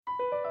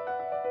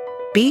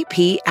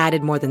BP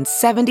added more than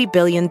 $70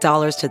 billion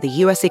to the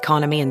U.S.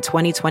 economy in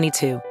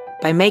 2022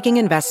 by making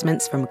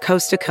investments from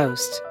coast to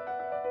coast.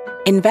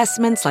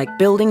 Investments like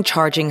building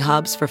charging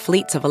hubs for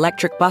fleets of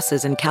electric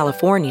buses in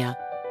California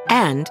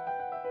and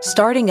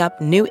starting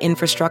up new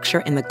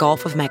infrastructure in the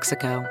Gulf of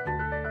Mexico.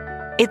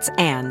 It's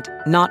and,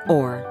 not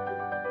or.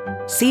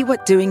 See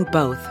what doing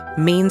both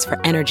means for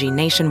energy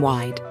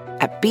nationwide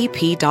at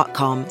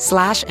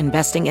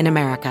bp.com/investing in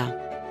America.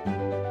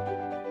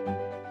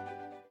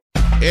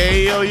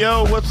 Hey,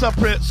 yo, what's up,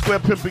 Square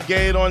Pimp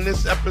Brigade? On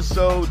this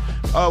episode,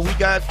 we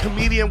got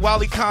comedian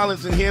Wally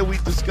Collins in here. We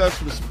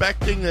discuss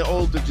respecting the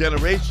older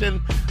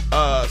generation,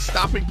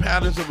 stopping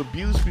patterns of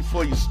abuse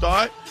before you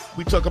start.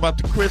 We talk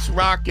about the Chris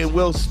Rock and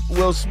Will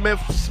Smith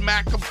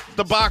smack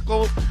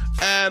debacle.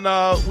 And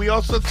we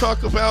also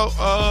talk about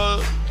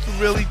some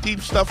really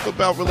deep stuff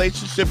about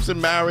relationships and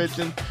marriage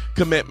and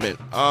commitment.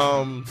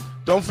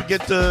 Don't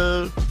forget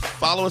to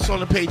follow us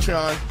on the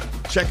Patreon.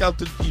 Check out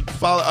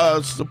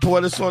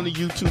support us on the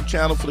YouTube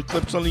channel for the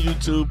clips on the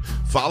YouTube.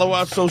 Follow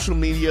our social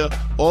media,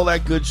 all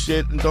that good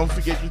shit. And don't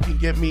forget, you can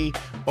get me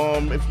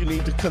if you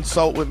need to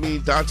consult with me,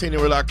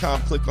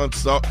 DanteNero.com. Click on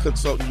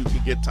consult and you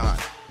can get time.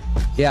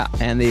 Yeah,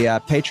 and the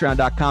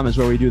Patreon.com is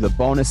where we do the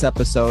bonus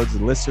episodes,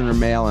 the listener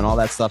mail, and all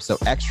that stuff. So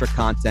extra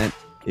content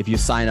if you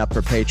sign up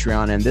for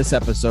Patreon. And this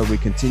episode, we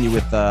continue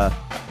with the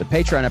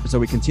Patreon episode.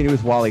 We continue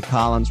with Wally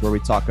Collins, where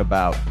we talk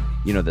about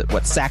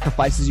what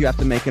sacrifices you have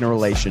to make in a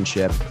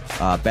relationship,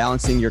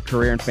 balancing your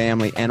career and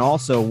family, and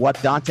also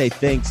what Dante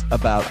thinks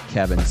about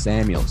Kevin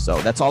Samuels.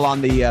 So that's all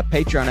on the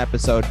Patreon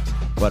episode.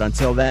 But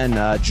until then,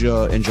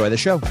 enjoy the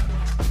show.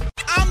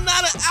 I'm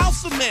not an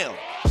alpha male.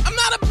 I'm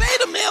not a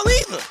beta male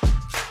either.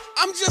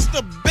 I'm just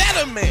a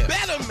better man.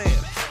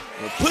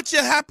 Well, put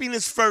your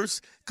happiness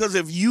first, because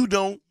if you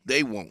don't,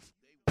 they won't.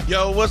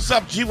 Yo, what's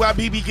up,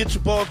 GYBB? Get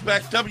your balls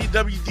back.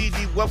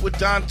 WWDD, What Would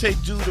Dante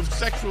Do? The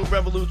Sexual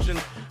Revolution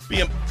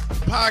being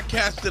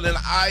podcasted, and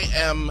I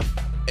am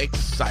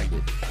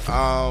excited.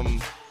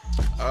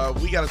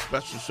 We got a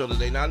special show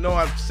today. Now, I know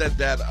I've said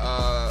that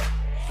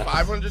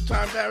 500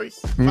 times, Harry?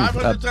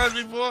 500 times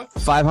before?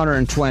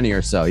 520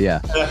 or so,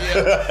 yeah.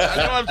 I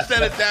know I've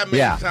said it that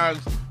many times,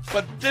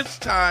 but this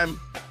time,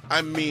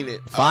 I mean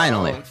it.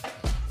 Finally.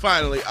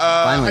 Finally,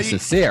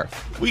 sincere.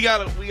 We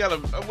gotta.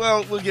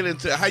 Well, we'll get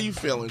into it. How you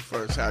feeling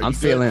first? I'm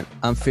feeling.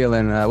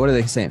 What are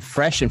they saying?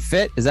 Fresh and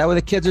fit? Is that what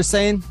the kids are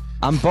saying?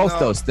 I'm both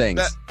those things.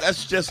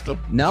 That's just a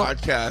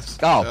podcast.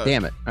 Oh,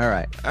 damn it! All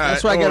right.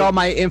 That's where I get all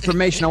my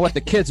information on what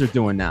the kids are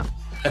doing now.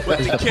 What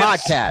the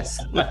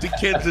podcast. What the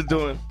kids are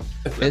doing.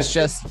 It's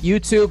just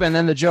YouTube and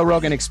then the Joe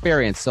Rogan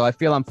Experience. So I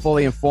feel I'm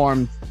fully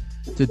informed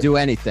to do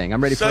anything.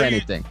 I'm ready for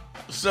anything.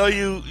 So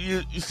you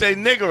say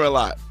nigger a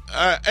lot.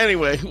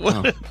 Anyway.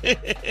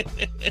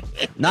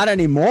 Not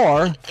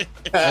anymore.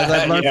 As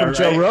I've learned from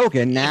Joe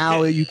Rogan,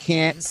 now you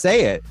can't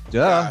say it.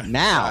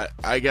 Now.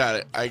 I got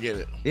it. I get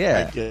it.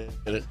 Yeah. I get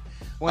it.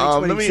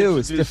 2022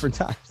 is different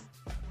times.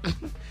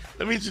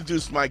 Let me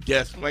introduce my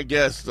guest. My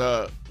guest,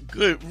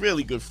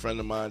 really good friend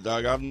of mine,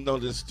 dog. I've known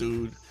this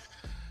dude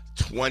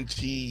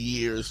 20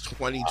 years,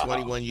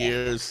 21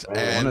 years.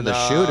 And, one of the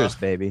shooters,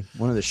 baby.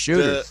 One of the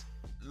shooters.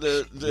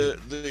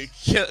 The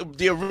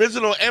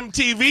original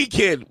MTV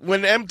kid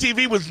when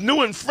MTV was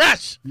new and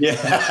fresh. Yeah.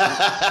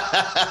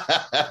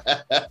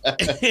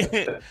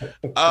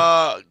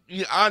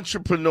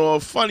 Entrepreneur,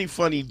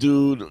 funny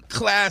dude,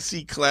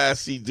 classy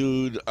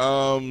dude.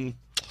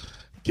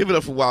 Give it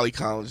up for Wally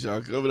Collins, y'all.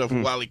 Give it up for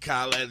Wally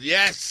Collins.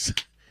 Yes.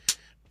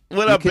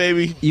 What up,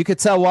 baby? You could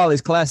tell Wally's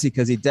classy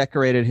because he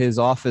decorated his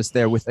office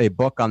there with a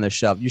book on the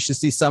shelf. You should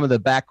see some of the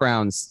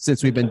backgrounds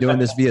since we've been doing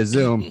this via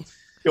Zoom.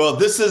 Well,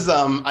 this is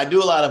I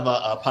do a lot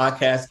of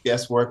podcast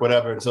guest work,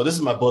 whatever. So this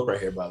is my book right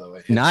here, by the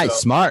way. Nice,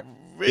 smart.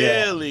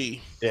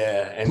 Really?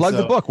 Yeah. And plug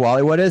the book,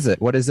 Wally. What is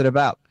it? What is it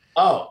about?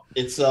 Oh,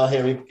 it's here.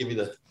 Let me give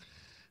you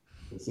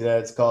see that?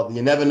 It's called the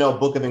You Never Know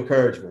Book of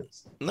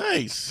Encouragements.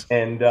 Nice.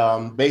 And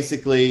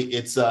basically,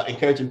 it's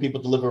encouraging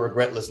people to live a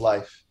regretless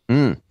life.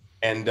 Mm.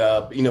 And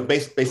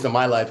based on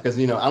my life, because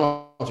I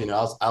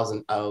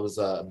was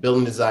a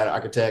building designer,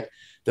 architect.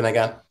 Then I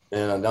got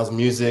I was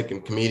music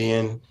and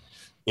comedian.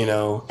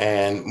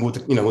 And moved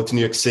to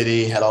New York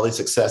City, had all these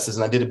successes,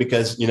 and I did it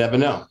because you never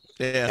know.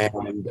 Yeah.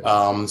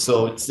 And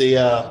so it's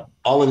the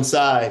all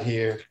inside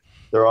here.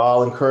 They're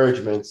all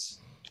encouragements.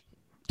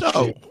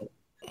 Oh.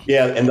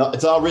 Yeah, and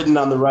it's all written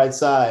on the right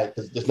side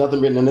because there's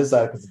nothing written on this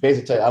side because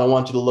basically tell you, I don't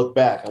want you to look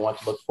back. I want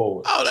you to look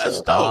forward. Oh,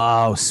 that's dope.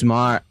 Oh,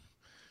 smart.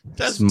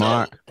 That's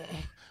smart. Dope.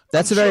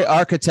 That's a very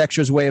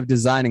architecture's way of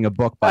designing a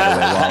book, by the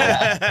way,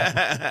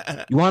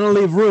 Wally. You want to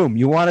leave room.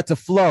 You want it to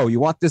flow. You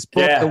want this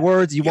book, the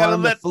words, you want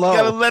them to flow. You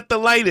got to let the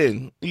light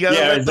in. You got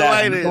to let the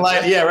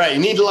light in. Yeah, right. You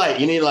need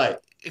light.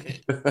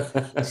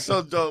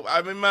 So dope.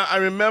 I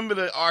remember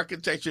the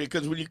architecture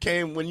because when we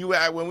were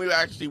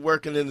actually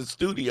working in the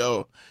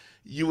studio,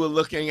 you were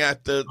looking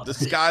at the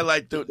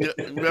skylight.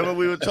 Remember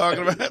we were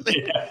talking about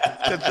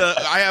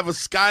I have a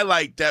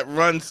skylight that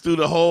runs through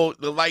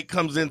the light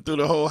comes in through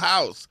the whole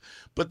house.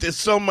 but there's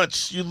so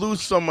much, you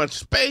lose so much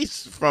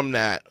space from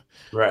that.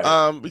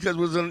 Right. Because it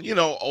was in,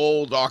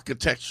 old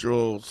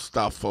architectural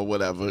stuff or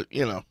whatever,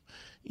 you know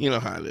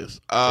how it is.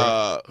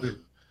 But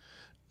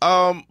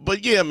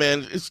yeah,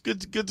 man, it's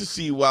good to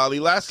see you, Wally.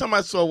 Last time I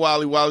saw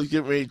Wally was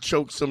getting ready to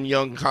choke some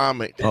young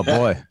comic. Oh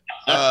boy.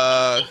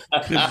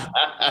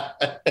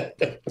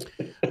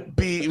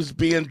 He was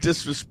being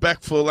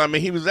disrespectful. I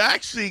mean, he was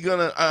actually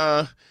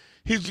gonna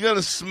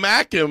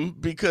smack him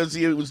because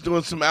he was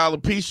doing some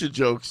alopecia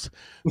jokes,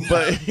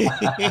 but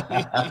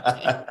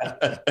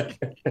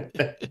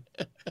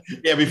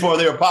yeah, before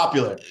they were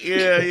popular.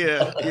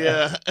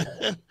 Yeah.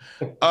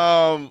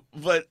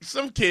 But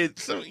some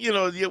kids,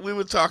 we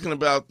were talking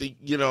about the,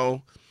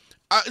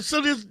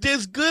 so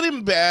there's good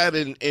and bad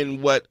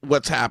in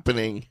what's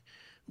happening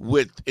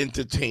with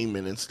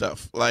entertainment and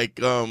stuff. Like,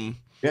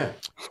 yeah,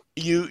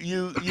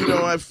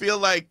 I feel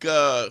like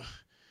that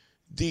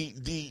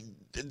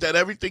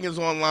everything is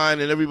online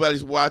and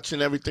everybody's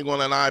watching everything on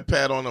an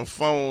iPad, on a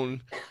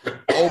phone,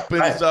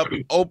 opens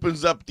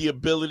up the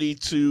ability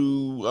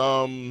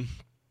to,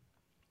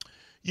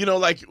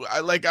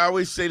 like I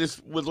always say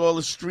this, with all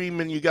the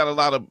streaming, you got a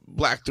lot of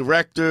black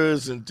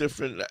directors and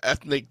different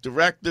ethnic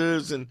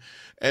directors and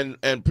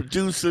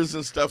producers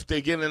and stuff.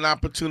 They get an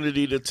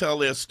opportunity to tell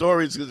their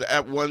stories because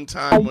at one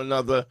time or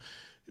another,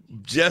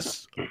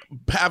 just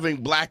having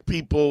black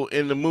people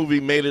in the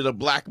movie made it a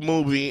black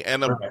movie,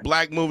 and a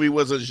black movie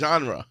was a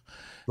genre.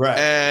 Right.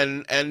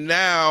 And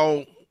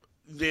now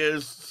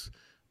there's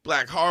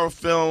black horror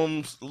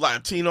films,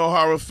 Latino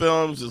horror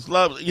films. There's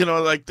love,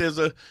 there's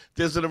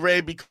an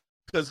array because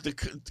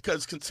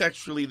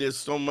contextually there's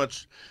so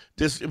much.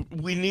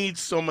 We need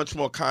so much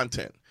more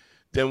content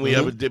than we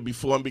ever did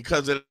before, and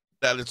because of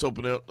that, it's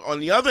open. On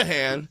the other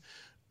hand,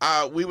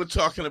 we were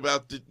talking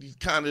about the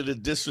kind of the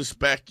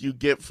disrespect you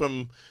get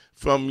from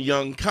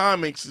young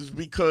comics, is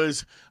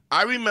because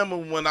I remember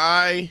when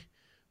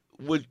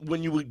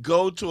you would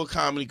go to a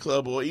comedy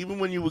club, or even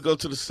when you would go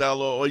to the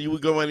Cellar, or you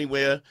would go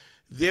anywhere,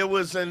 there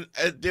was a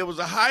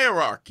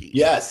hierarchy.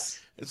 Yes.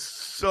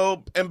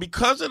 So, and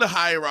because of the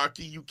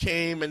hierarchy, you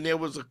came and there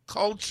was a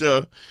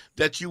culture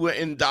that you were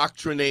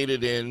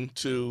indoctrinated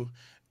into,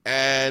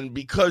 and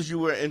because you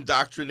were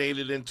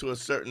indoctrinated into a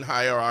certain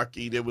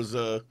hierarchy, there was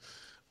there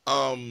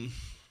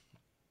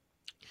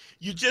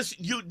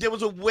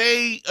was a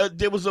way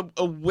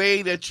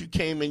that you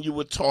came and you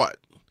were taught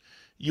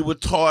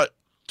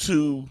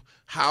to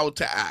how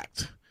to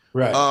act,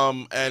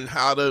 right? And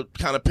how to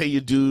kind of pay your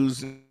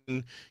dues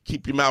and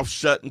keep your mouth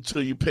shut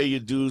until you pay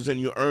your dues and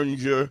you earned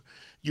your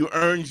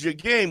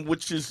game,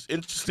 which is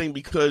interesting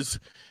because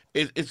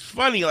it's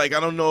funny. Like,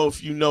 I don't know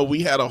if I don't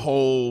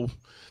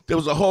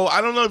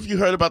know if you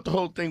heard about the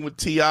whole thing with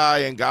T.I.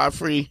 and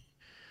Godfrey.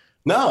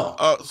 No.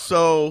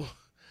 So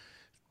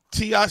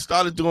T.I.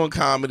 started doing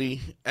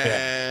comedy,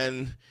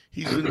 and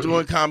he's been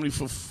doing comedy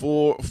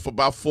for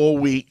about 4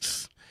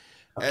 weeks.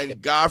 Okay.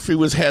 And Godfrey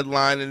was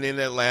headlining in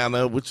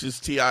Atlanta, which is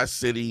T.I.'s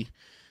city.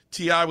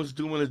 T.I. was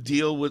doing a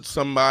deal with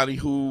somebody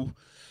who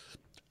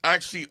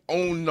actually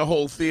owned the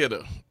whole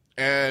theater,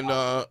 and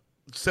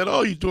said,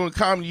 "Oh, you're doing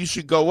comedy, you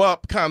should go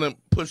up." Kind of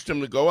pushed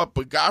him to go up,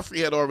 but Godfrey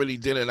had already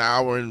did an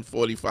hour and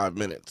 45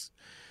 minutes.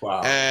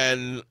 Wow.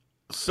 And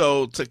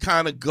so to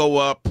kind of go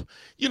up,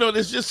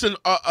 there's just an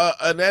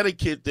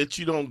etiquette that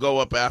you don't go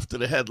up after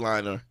the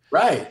headliner.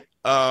 Right.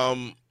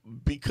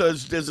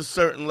 Because there's a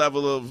certain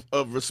level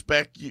of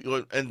respect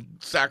and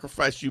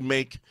sacrifice you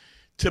make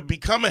to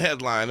become a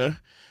headliner.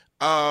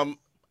 And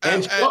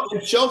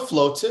show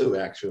flow too,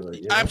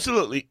 actually.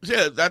 Absolutely.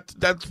 Yeah,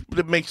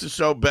 that makes the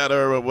show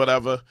better or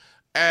whatever.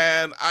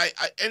 And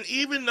and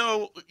even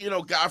though,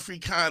 Godfrey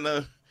kind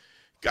of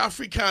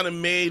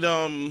made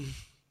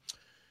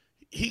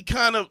he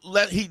kind of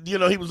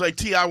he was like,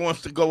 T.I.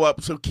 wants to go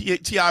up, so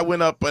T.I.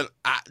 went up and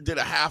did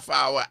a half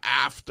hour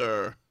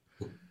after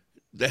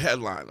the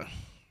headliner.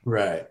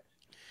 Right.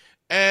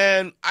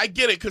 And I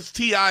get it, because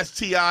T.I.'s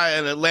T.I.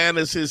 and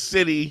Atlanta's his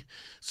city,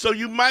 so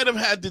you might have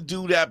had to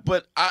do that.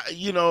 But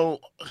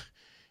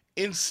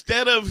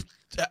instead of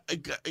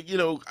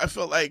I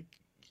felt like,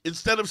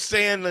 instead of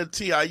saying to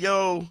T.I.,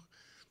 "Yo,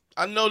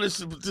 I know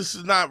this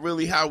is not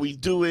really how we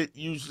do it.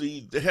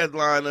 Usually the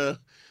headliner,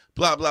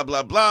 blah, blah,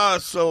 blah, blah.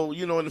 So,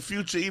 in the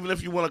future, even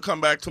if you want to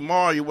come back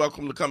tomorrow, you're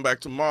welcome to come back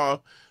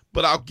tomorrow.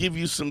 But I'll give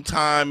you some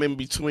time in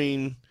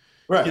between,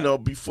 right,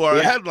 before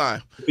a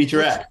headline."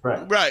 Feature act,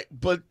 right. Right.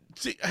 But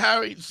see,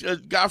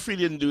 Godfrey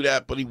didn't do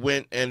that, but he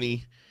went and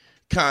he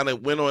kind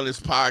of went on his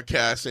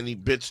podcast and he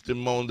bitched and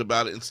moaned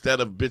about it instead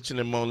of bitching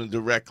and moaning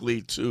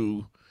directly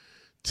to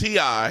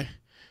T.I.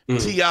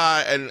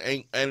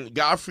 T.I. and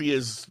Godfrey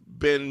has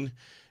been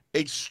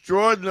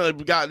extraordinary,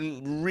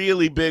 gotten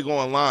really big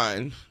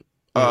online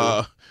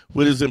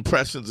with his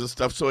impressions and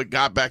stuff. So it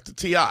got back to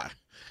T.I.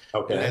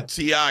 Okay. And then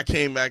T.I.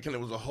 came back and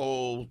it was a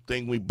whole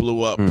thing where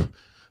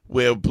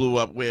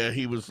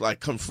he was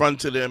like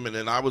confronted him, and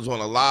then I was on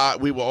a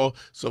lot. We were all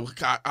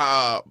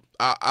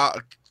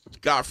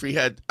Godfrey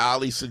had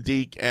Ali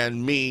Sadiq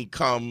and me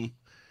come,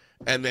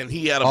 and then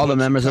he had all the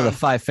members of the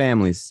five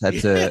families.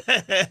 That's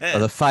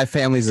the 5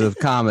 families of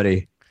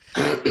comedy.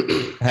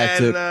 Had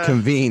to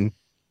convene.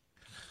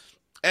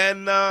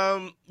 And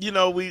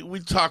we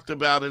talked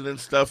about it and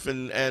stuff,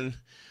 and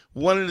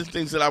one of the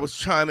things that I was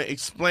trying to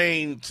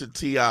explain to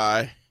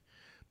T.I.,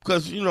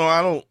 because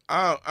I don't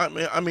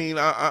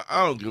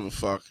give a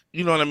fuck.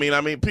 You know what I mean?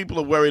 I mean, people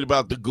are worried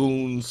about the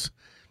goons.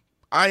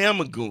 I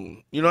am a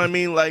goon. You know what I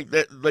mean? Like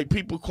that. Like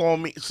people call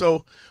me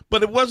so,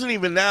 but it wasn't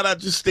even that. I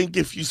just think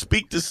if you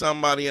speak to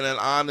somebody in an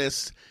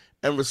honest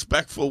and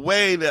respectful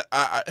way, that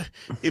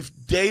if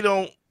they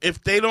don't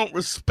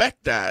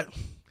respect that,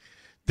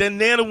 then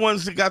they're the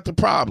ones that got the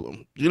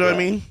problem. You know what I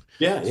mean?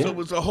 Yeah. So it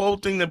was a whole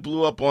thing that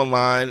blew up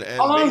online. And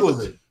how long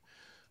was it?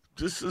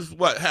 This is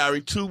what,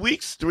 Harry, 2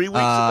 weeks, 3 weeks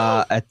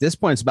ago? At this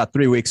point, it's about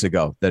 3 weeks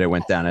ago that it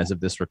went down as of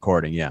this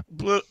recording. Yeah.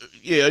 But,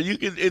 yeah,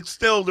 it's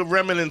still the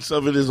remnants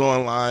of it is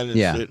online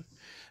and shit.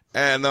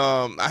 And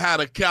I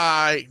had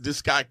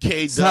this guy,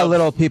 K. It's how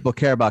little people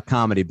care about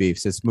comedy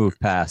beefs. It's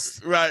moved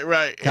past.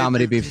 Right.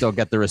 Comedy beefs don't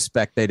get the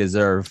respect they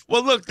deserve.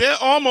 Well, look, they're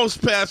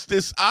almost past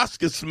this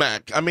Oscar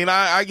smack. I mean,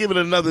 I give it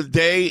another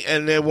day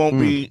and there won't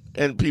be,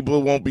 and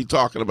people won't be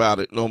talking about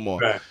it no more.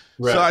 Right.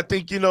 So I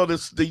think,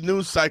 the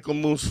news cycle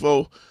moves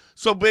forward.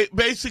 So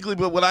basically,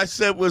 but what I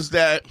said was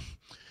that,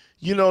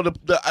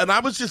 and I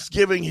was just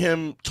giving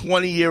him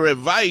 20-year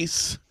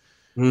advice.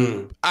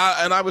 And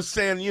I was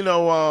saying, you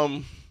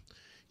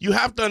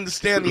have to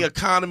understand the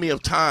economy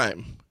of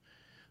time.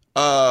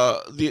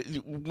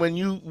 When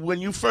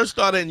you first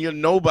start and you're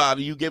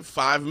nobody, you get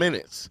 5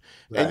 minutes,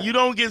 and you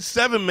don't get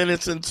 7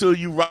 minutes until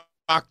you rock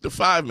the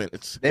 5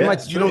 minutes. They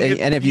might,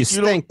 and if you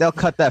stink, they'll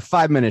cut that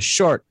 5 minutes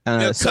short.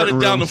 They'll cut it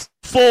down to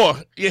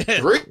 4. Yeah,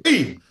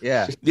 3.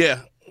 Yeah.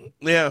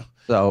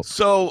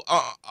 So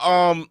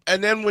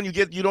and then when you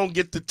don't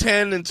get to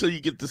 10 until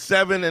you get to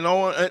 7 and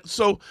all.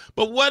 So,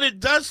 but what it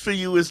does for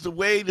you is the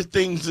way the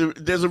things are,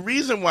 there's a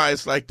reason why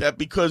it's like that,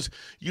 because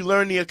you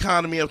learn the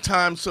economy of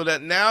time, so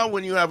that now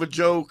when you have a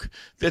joke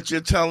that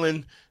you're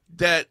telling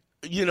that,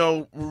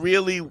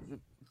 really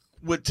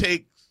would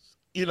take,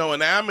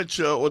 an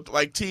amateur or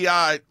like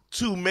T.I.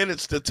 2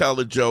 minutes to tell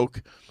a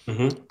joke,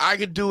 I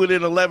could do it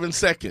in 11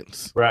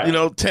 seconds,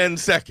 right? 10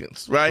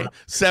 seconds, right?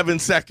 7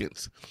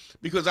 seconds.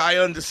 Because I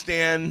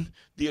understand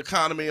the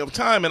economy of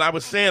time, and I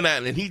was saying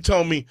that, and he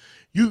told me,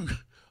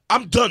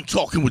 I'm done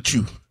talking with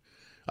you.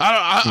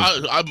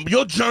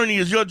 Your journey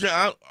is your journey.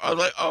 I was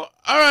like, oh,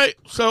 all right.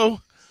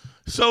 So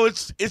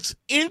it's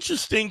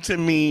interesting to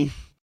me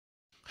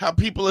how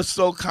people are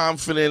so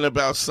confident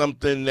about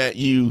something that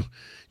you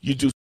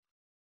do.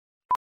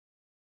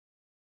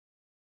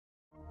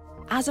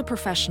 As a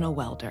professional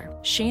welder,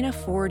 Shayna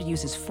Ford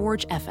uses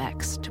Forge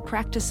FX to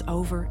practice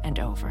over and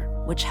over,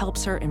 which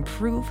helps her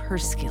improve her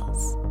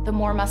skills. The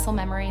more muscle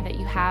memory that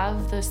you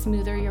have, the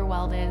smoother your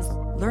weld is.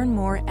 Learn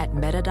more at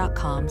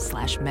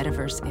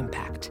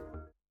meta.com/metaverseimpact.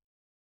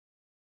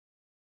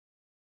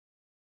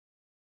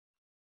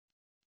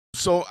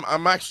 So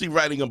I'm actually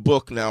writing a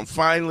book now. I'm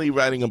finally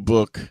writing a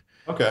book.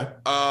 Okay.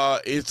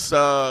 It's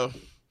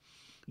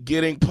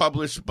getting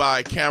published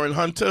by Karen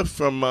Hunter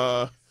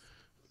from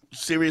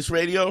Sirius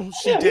Radio.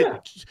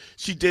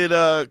 She did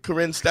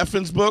Corinne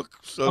Steffen's book,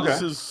 so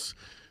This is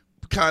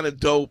kind of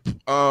dope.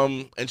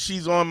 And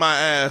she's on my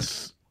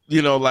ass,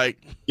 like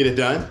get it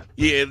done.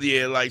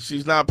 Yeah, like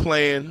she's not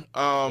playing.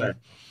 And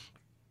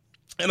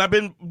I've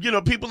been,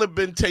 people have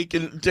been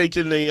taking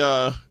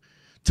the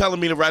telling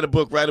me to write a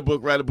book.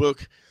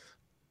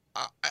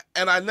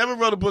 And I never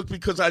wrote a book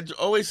because I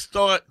always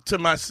thought to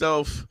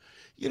myself,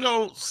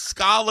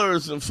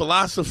 scholars and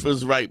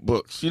philosophers write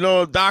books,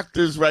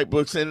 doctors write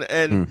books,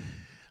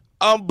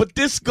 but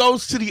this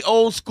goes to the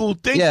old school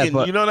thinking,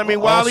 but you know what I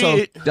mean?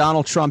 Also,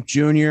 Donald Trump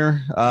Jr.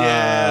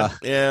 Yeah.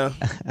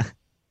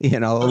 A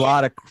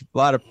lot of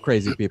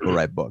crazy people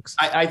write books.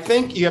 I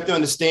think you have to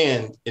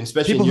understand, and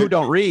especially people who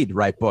don't read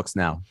write books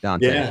now.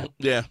 Dante.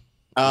 Yeah.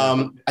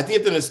 I think you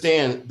have to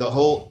understand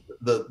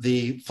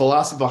the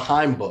philosophy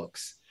behind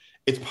books.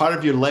 It's part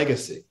of your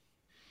legacy.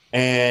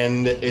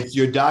 And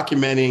you're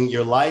documenting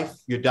your life,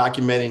 you're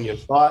documenting your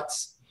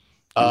thoughts,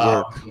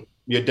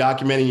 you're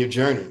documenting your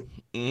journey.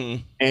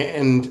 Mm-hmm.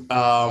 And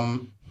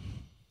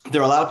there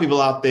are a lot of people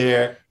out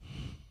there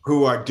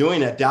who are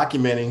doing that,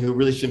 documenting, who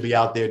really shouldn't be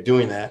out there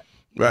doing that.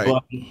 Right.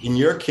 But in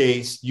your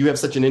case, you have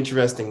such an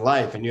interesting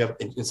life, and you have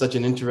such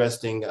an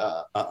interesting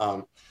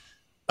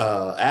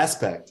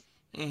aspect.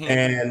 Mm-hmm.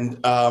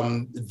 And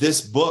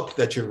this book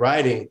that you're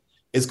writing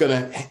is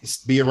going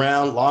to be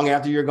around long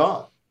after you're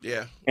gone.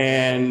 Yeah.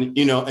 And,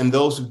 and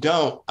those who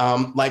don't,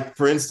 like,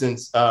 for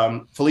instance,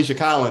 Felicia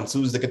Collins,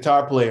 who's the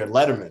guitar player,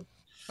 Letterman.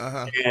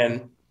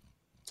 And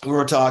we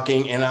were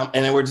talking,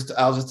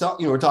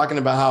 we're talking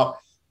about how,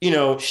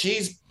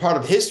 she's part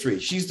of history.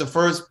 She's the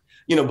first,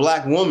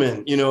 Black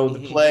woman, to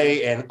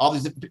play, and all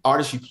these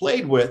artists she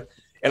played with.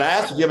 And I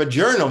asked her, do you have a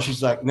journal?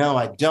 She's like, no,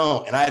 I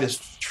don't. And I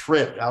just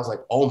tripped. I was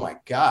like, oh my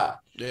God.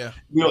 Yeah.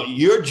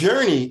 Your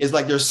journey is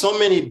like, there's so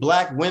many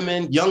Black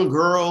women, young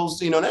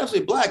girls, not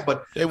actually Black,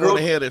 but they want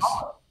to hear this,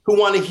 who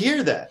want to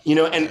hear that,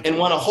 and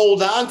want to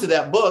hold on to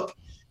that book,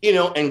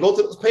 and go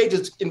through those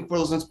pages for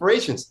those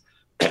inspirations.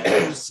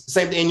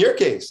 Same thing in your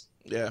case.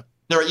 Yeah.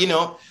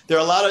 there are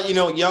a lot of,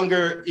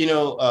 younger,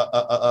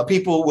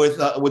 people with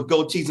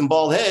goatees and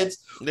bald heads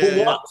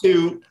who want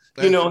to,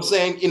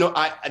 saying,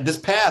 this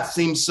path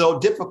seems so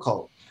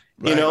difficult,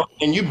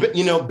 and you've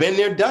been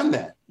there, done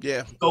that.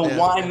 Yeah. So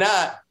why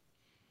not,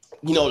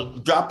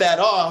 drop that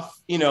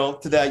off, to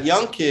that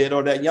young kid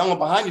or that young one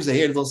behind you, say,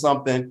 here's a little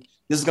something.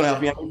 This is going to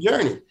help you on your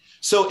journey.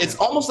 So it's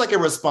almost like a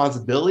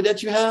responsibility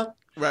that you have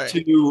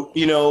to,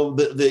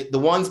 the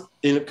ones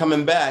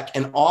coming back,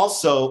 and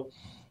also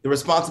the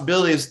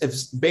responsibility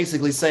is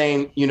basically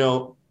saying,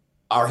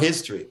 our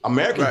history,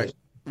 American history.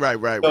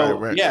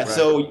 Right. Yeah.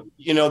 So,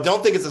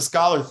 don't think it's a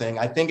scholar thing.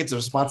 I think it's a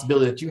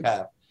responsibility that you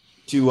have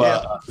to.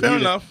 Fair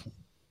enough.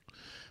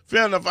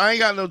 Fair enough. I ain't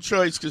got no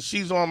choice because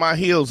she's on my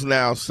heels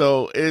now.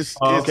 So it's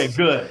okay.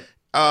 Good.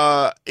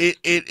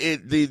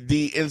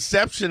 The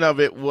inception of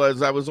it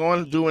was I was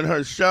on doing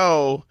her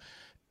show,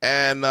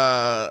 and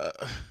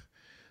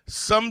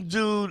some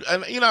dude,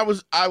 and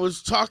I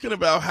was talking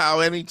about how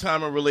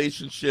anytime a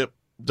relationship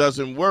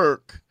doesn't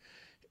work,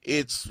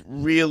 it's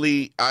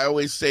really, I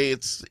always say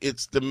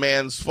it's the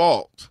man's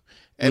fault.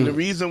 And the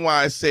reason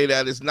why I say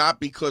that is not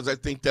because I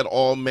think that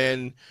all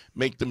men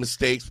make the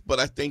mistakes, but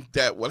I think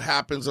that what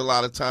happens a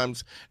lot of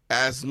times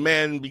as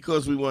men,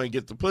 because we want to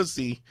get the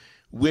pussy,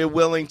 we're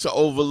willing to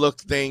overlook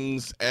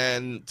things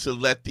and to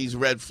let these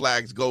red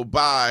flags go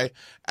by,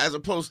 as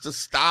opposed to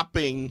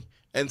stopping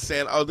and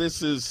saying, oh,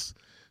 this is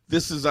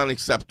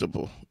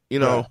unacceptable.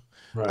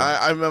 Right.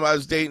 I remember I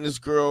was dating this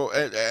girl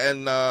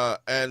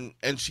and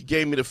she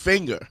gave me the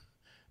finger,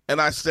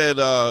 and I said,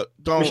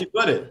 don't. She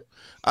put it.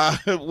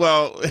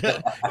 Well,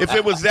 if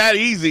it was that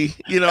easy,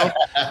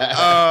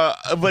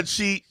 but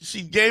she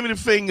gave me the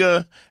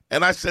finger,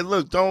 and I said,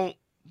 look, don't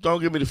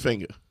give me the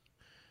finger.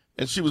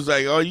 And she was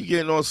like, oh, you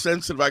getting all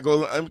sensitive. I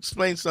go, I'm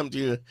explaining something to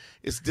you.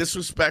 It's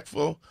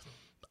disrespectful.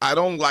 I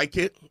don't like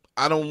it.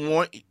 I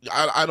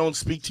don't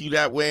speak to you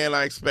that way, and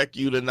I expect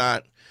you to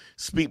not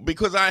speak,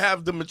 because I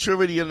have the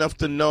maturity enough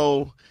to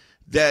know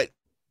that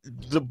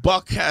the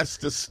buck has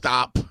to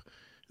stop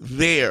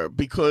there,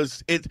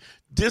 because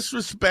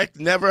disrespect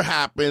never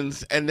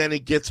happens and then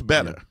it gets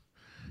better.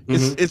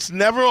 It's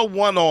never a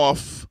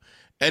one-off,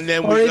 and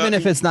then even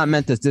if it's not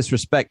meant as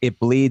disrespect, it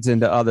bleeds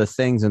into other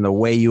things in the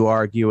way you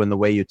argue and the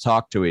way you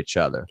talk to each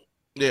other.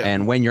 Yeah.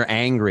 And when you're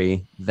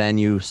angry, then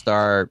you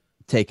start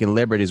taking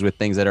liberties with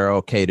things that are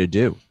okay to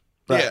do.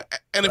 Right. Yeah,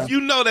 and if you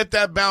know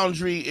that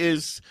boundary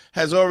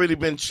has already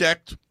been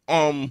checked,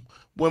 when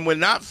we're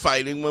not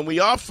fighting, when we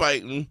are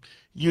fighting,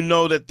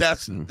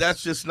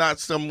 that's just not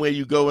somewhere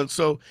you go. And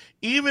so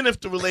even if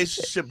the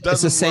relationship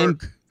doesn't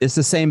work, it's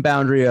the same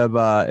boundary of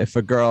if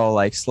a girl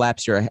like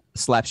slaps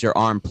your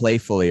arm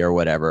playfully or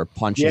whatever,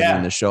 punches you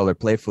in the shoulder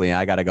playfully,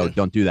 I gotta go,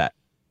 don't do that.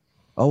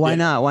 Oh, why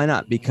not? Why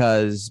not?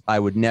 Because I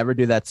would never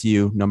do that to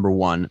you, number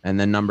one. And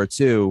then number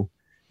two,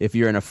 if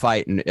you're in a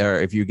fight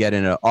or if you get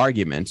in an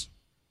argument,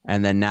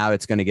 and then now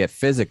it's going to get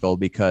physical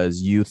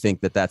because you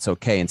think that that's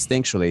okay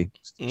instinctually,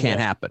 can't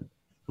happen.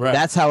 Right.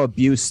 That's how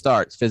abuse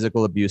starts.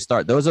 Physical abuse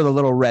starts. Those are the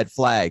little red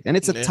flags. And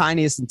it's the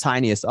tiniest and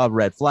tiniest of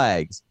red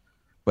flags,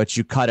 but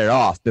you cut it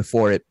off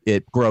before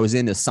it grows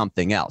into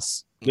something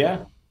else.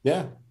 Yeah.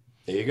 Yeah.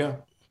 There you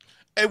go.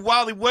 Hey,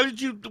 Wally,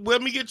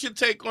 let me get your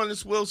take on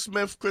this Will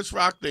Smith, Chris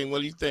Rock thing. What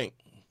do you think?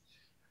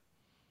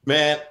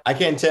 Man, I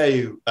can't tell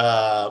you,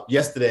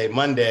 yesterday,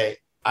 Monday,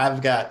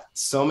 I've got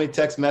so many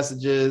text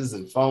messages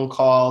and phone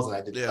calls, and I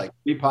did like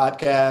 3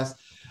 podcasts.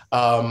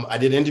 I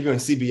did an interview on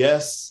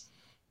CBS,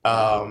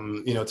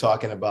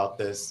 talking about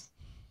this.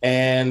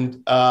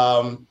 And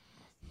I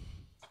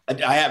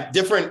have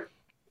different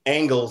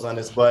angles on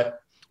this,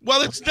 but.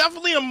 Well, it's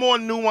definitely a more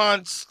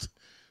nuanced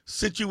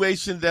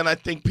situation than I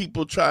think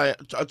people are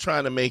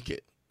trying to make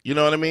it. You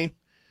know what I mean?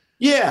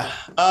 Yeah.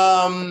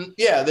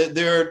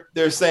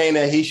 They're saying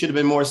that he should have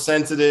been more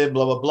sensitive,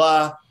 blah, blah,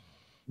 blah.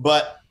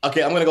 But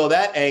okay, I'm going to go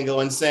that angle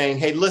and saying,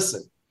 hey,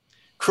 listen,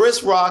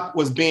 Chris Rock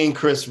was being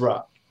Chris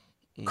Rock.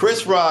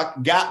 Chris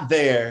Rock got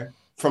there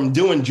from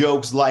doing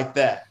jokes like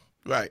that.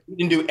 Right. He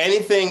didn't do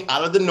anything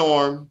out of the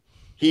norm.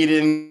 He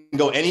didn't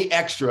go any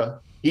extra.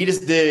 He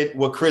just did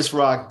what Chris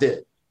Rock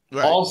did.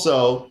 Right.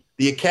 Also,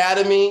 the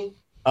Academy,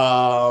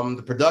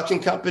 the production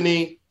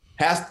company,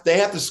 they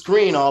have to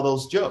screen all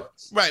those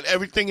jokes. Right.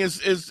 Everything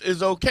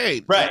is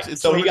okay. Right.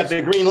 So he got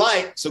the green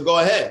light. So go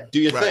ahead, do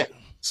your thing.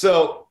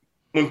 So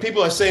when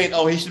people are saying,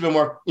 oh, he should have been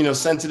more,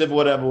 sensitive,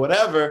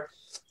 whatever,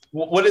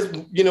 what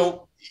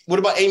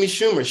about Amy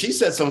Schumer? She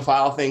said some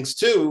foul things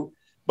too,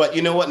 but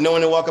you know what? No one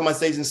to walk on my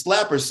stage and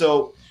slap her.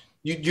 So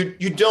you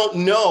don't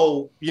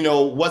know,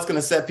 what's going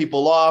to set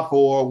people off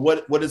or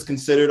what is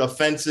considered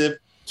offensive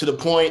to the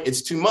point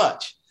it's too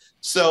much.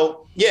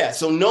 So,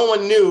 so no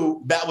one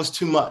knew that was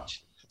too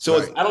much.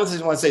 So I don't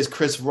just want to say it's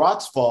Chris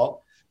Rock's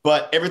fault,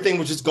 but everything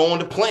was just going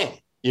to plan.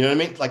 You know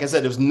what I mean? Like I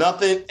said, there was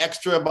nothing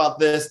extra about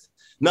this.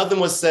 Nothing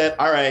was said.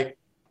 All right.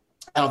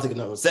 I don't think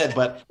nothing was said,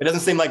 but it doesn't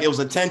seem like it was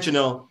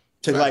intentional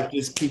to like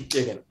just keep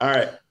digging. All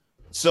right.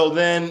 So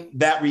then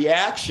that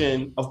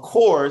reaction, of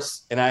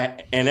course, and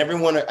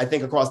everyone I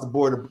think across the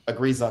board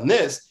agrees on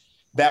this,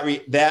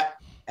 that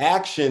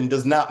action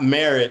does not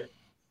merit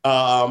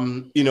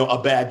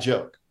a bad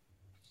joke.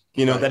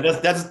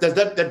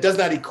 That does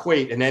not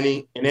equate in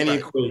any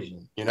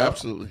equation.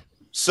 Absolutely.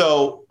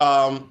 So,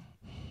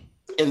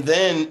 and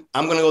then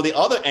I'm going to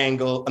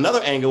go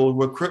another angle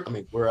where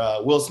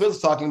Will Smith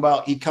is talking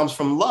about he comes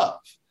from love,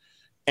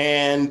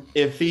 and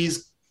if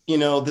he's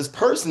this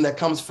person that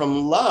comes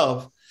from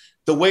love,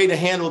 the way to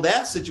handle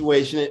that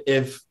situation,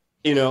 if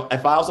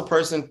I was a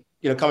person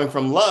coming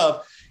from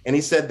love, and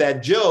he said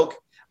that joke,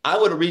 I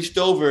would have reached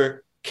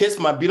over, kissed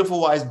my beautiful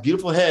wife's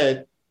beautiful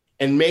head,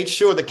 and made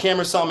sure the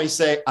camera saw me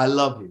say, "I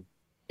love you."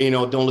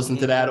 Don't listen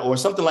to that, or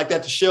something like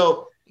that, to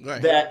show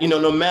that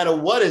no matter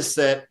what is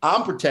said,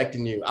 I'm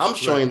protecting you. I'm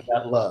showing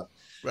that love.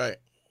 Right.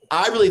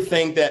 I really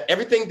think that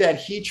everything that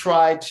he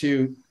tried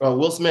to,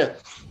 Will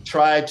Smith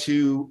tried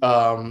to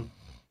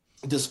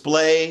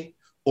display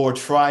or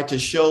try to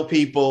show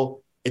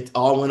people, it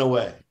all went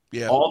away.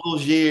 Yeah. All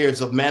those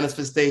years of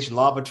manifestation,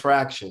 law of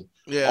attraction.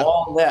 Yeah.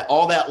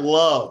 All that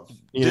love.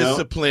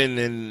 Discipline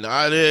and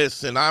all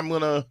this, and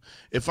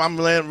if I'm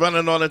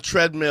running on a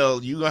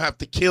treadmill, you're gonna have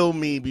to kill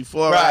me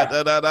before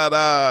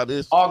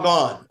this. All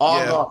gone.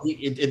 Gone.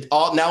 It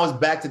all now is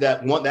back to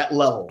that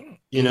level,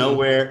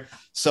 where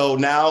so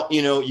now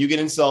you get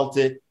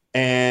insulted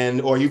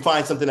or you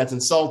find something that's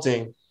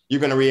insulting,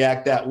 you're gonna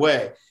react that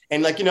way.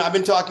 And I've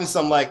been talking to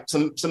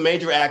some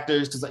major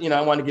actors because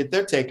I want to get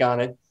their take on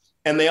it,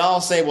 and they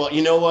all say, well,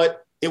 you know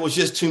what, it was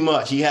just too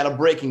much. He had a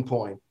breaking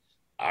point.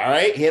 All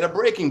right, he had a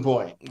breaking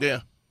point.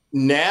 Yeah.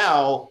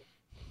 Now,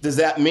 does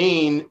that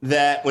mean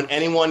that when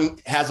anyone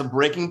has a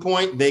breaking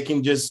point, they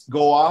can just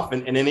go off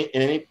in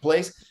any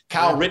place?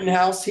 Kyle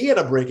Rittenhouse, he had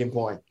a breaking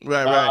point.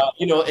 Right.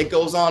 It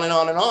goes on and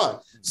on and on.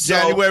 So,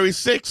 January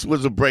 6th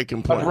was a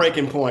breaking point.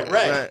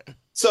 Right.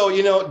 So,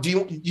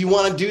 do you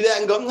want to do that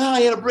and go, no,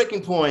 he had a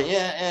breaking point.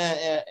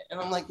 Yeah. And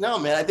I'm like, no,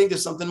 man, I think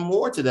there's something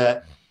more to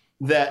that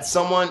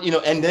someone,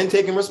 and then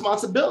taking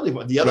responsibility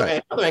for the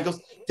other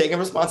angles, taking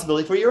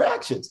responsibility for your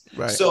actions.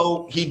 Right.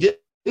 So he didn't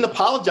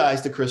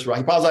apologize to Chris Rock.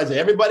 He apologized to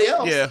everybody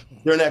else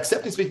during the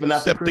acceptance speech, but not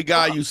except the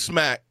guy you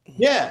smacked.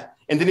 Yeah.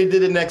 And then he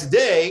did it next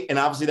day. And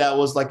obviously that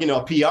was a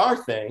PR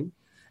thing.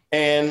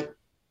 And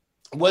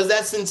was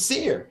that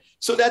sincere?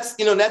 So that's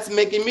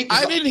making me.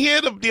 I didn't hear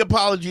the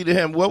apology to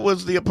him. What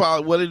was the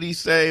apology? What did he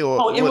say? It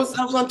was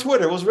on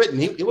Twitter. It was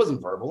written. It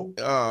wasn't verbal.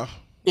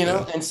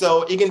 And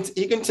so you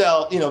can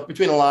tell,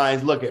 between the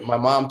lines, look, my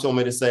mom told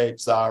me to say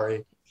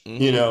sorry,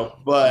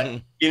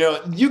 but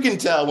you can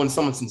tell when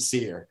someone's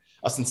sincere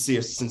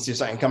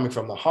something coming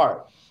from the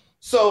heart.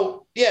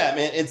 So yeah,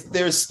 man,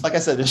 there's, like I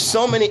said, there's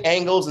so many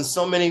angles and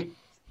so many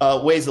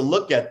ways to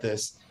look at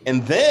this.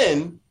 And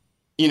then,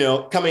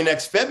 coming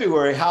next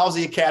February, how's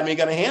the Academy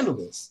going to handle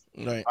this?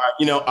 Right.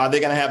 Are they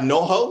going to have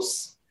no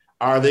hosts?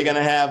 Are they going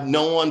to have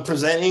no one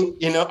presenting?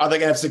 Are they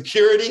going to have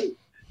security?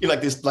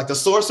 Like the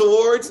Source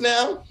Awards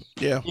now?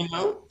 Yeah.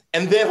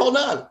 And then hold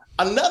on,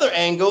 another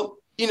angle,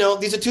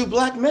 these are two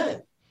black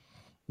men.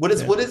 What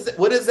is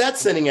that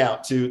sending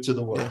out to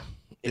the world?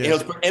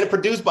 Yeah. And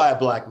produced by a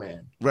black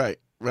man. Right.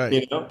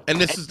 And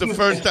this is the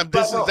first time.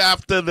 This is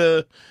after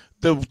the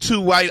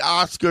two white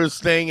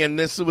Oscars thing, and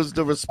this was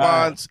the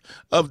response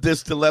of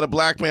this to let a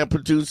black man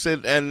produce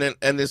it, and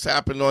this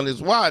happened on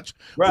his watch,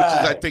 which is,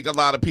 I think, a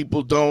lot of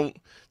people don't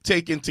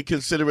take into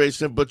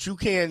consideration. But you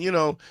can,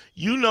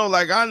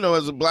 like I know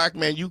as a black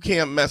man, you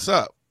can't mess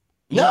up.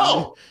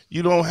 No,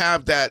 you don't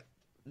have that.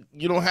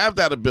 You don't have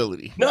that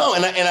ability. No,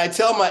 and I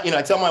tell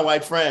my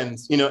white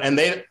friends, and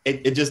they're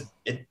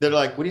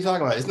like, "What are you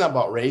talking about? It's not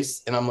about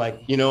race." And I'm like,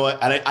 you know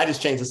what? I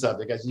just changed the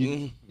subject because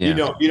you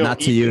don't not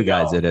to you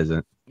guys, it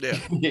isn't. Yeah,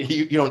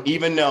 you don't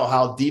even know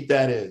how deep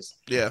that is.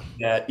 Yeah,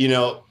 that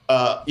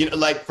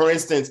like for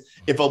instance,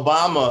 if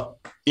Obama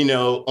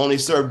only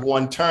served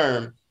one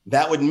term,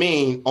 that would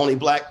mean only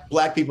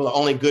black people are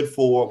only good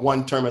for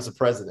one term as a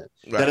president.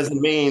 Right. That doesn't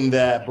mean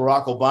that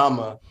Barack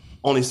Obama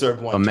only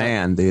served one term.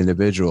 Man, the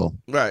individual.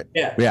 Right.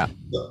 Yeah.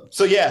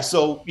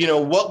 So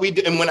what we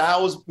do, and when I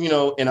was,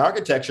 in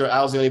architecture,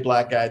 I was the only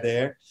black guy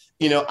there.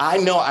 I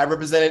know I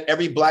represented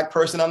every black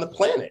person on the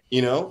planet.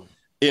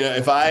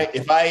 If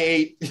I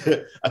ate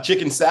a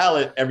chicken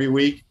salad every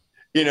week,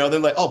 they're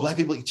like, oh, black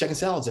people eat chicken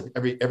salads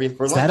every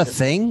for lunch. Is that a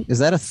thing? Is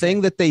that a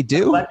thing that they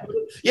do?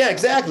 Yeah,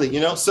 exactly.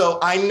 So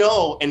I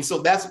know, and so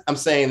that's what I'm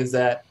saying is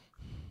that,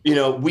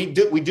 we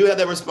do have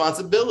that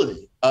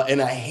responsibility,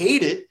 and I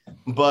hate it,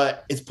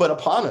 but it's put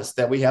upon us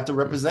that we have to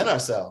represent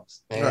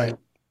ourselves. And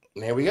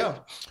there we go.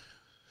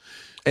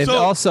 And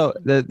also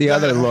the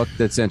other look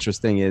that's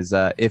interesting is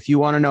if you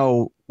want to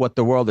know what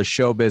the world of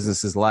show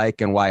business is like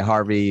and why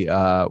Harvey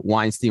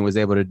Weinstein was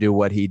able to do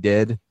what he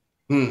did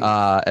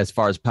as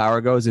far as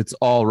power goes, it's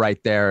all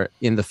right there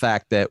in the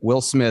fact that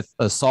Will Smith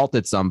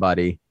assaulted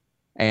somebody,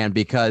 and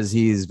because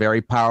he's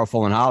very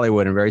powerful in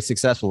Hollywood and very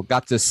successful,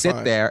 got to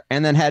sit there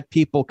and then had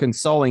people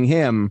consoling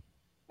him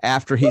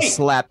after he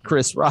slapped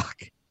Chris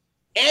Rock.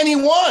 And he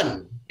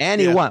won.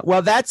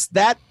 Well, that's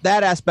that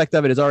aspect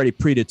of it is already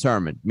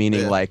predetermined,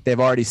 meaning like they've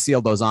already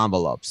sealed those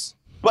envelopes.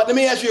 But let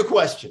me ask you a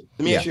question.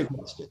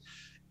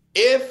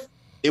 If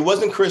it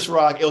wasn't Chris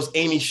Rock, it was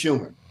Amy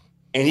Schumer.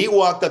 and he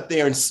walked up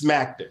there and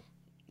smacked her.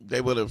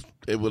 They would have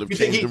You think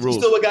changed he the rules.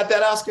 still would have got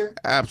that Oscar?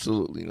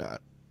 Absolutely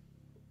not.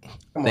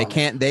 Come They on,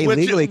 can't. They Which-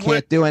 legally which-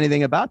 can't do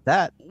anything about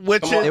that.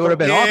 Which Come on, It would have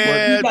been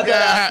awkward. You got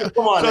that Oscar.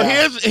 Come on So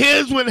now.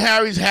 here's when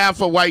Harry's half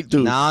a white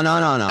dude. No.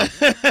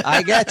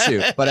 I get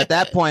you, but at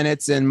that point,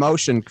 it's in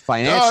motion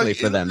financially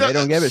for them. They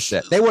don't give a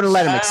shit. They wouldn't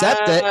let him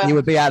accept it. He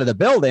would be out of the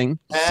building.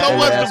 So They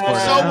was would ask for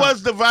it. so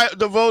was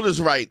the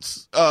voters'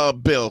 rights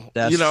bill.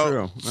 That's you know?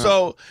 true. Yeah.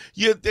 So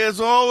there's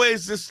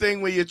always this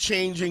thing where you're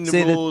changing the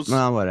See, rules.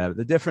 well, whatever.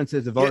 The difference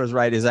is the voters'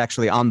 right is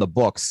actually on the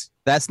books.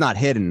 That's not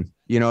hidden.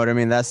 You know what I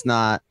mean? That's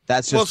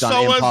just Well, done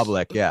so in was-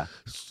 public. Yeah.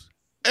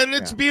 And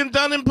it's being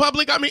done in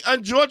public. I mean,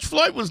 George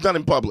Floyd was done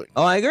in public.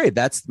 Oh, I agree.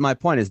 That's my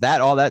point. Is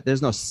that all that?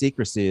 There's no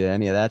secrecy to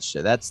any of that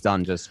shit. That's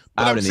done just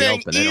But out I'm in the saying,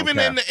 open. They don't even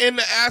care. in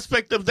the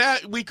aspect of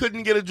that, we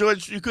couldn't get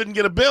you couldn't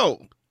get a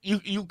bill.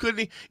 You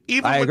couldn't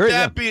even I with agree,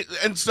 that be.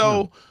 And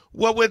so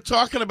what we're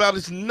talking about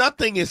is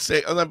nothing is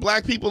sacred. And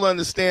black people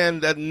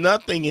understand that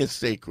nothing is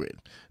sacred.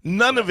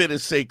 None of it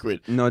is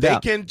sacred. No They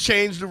doubt. can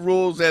change the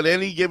rules at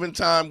any given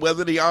time,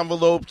 whether the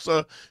envelopes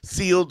are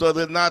sealed or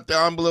they're not. The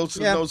envelopes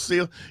are no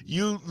seal.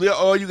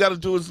 All you got to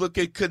do is look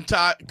at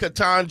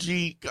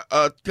Ketanji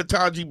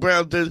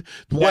Brown.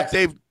 What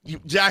they've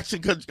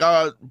Jackson.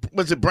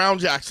 Was it Brown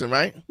Jackson?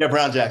 Right. Yeah,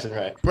 Brown Jackson,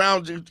 right?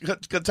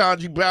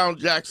 Ketanji Brown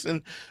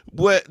Jackson.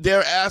 What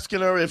they're asking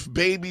her if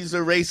babies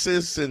are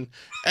racist, and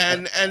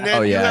then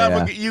Oh,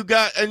 yeah, you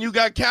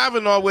got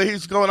Kavanaugh where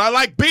he's going, I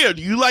like beer.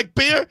 Do you like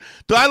beer?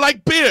 Do I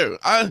like beer?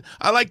 I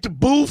like the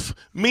booth.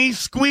 Me,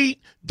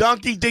 Squeak,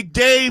 Donkey Dick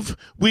Dave.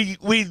 We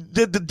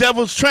did the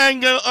Devil's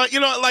Triangle.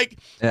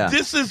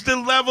 This is the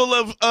level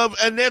of,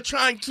 and they're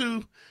trying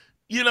to,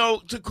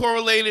 to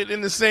correlate it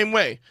in the same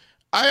way.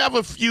 I have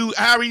a few.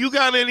 Harry, you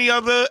got any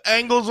other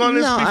angles on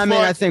this? No, I mean,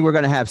 I think we're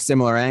going to have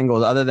similar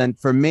angles. Other than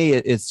for me,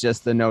 it's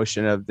just the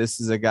notion of this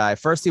is a guy.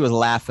 First, he was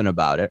laughing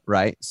about it,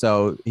 right?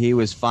 So he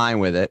was fine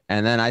with it,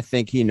 and then I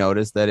think he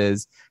noticed that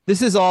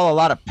this is all a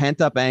lot of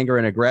pent up anger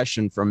and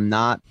aggression from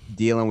not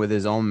dealing with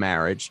his own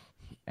marriage,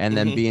 and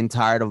then being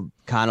tired of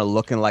kind of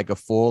looking like a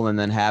fool, and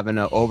then having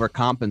to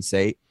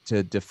overcompensate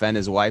to defend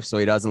his wife so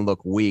he doesn't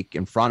look weak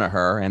in front of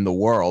her and the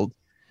world.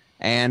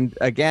 And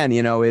again,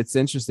 it's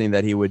interesting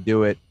that he would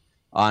do it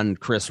on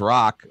Chris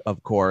Rock,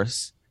 of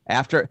course,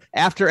 after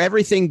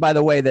everything, by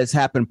the way, that's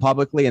happened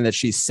publicly and that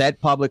she's said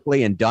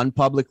publicly and done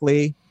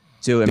publicly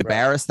to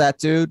embarrass that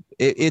dude.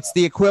 It's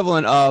the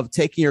equivalent of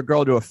taking your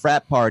girl to a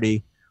frat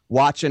party,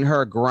 watching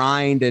her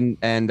grind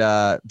and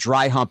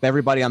dry hump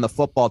everybody on the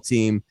football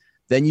team.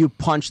 Then you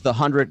punch the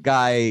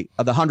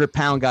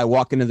 100-pound guy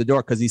walking in the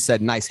door because he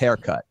said nice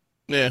haircut.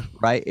 Yeah.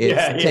 Right.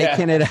 It's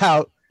taking it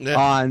out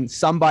on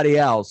somebody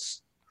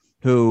else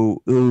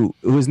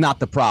who's not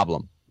the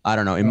problem. I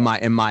don't know, in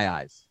my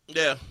eyes.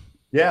 Yeah.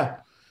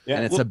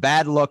 And it's a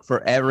bad look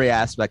for every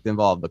aspect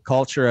involved. The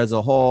culture as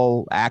a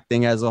whole,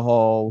 acting as a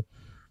whole,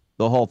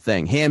 the whole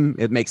thing.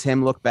 It makes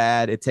him look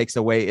bad. It takes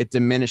away, it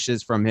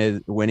diminishes from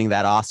his winning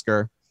that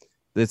Oscar.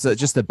 It's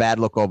just a bad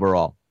look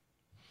overall.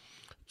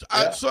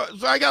 So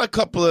I got a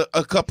couple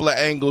of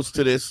angles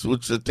to this,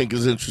 which I think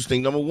is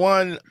interesting. Number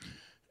one,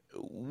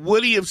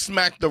 would he have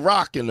smacked The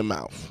Rock in the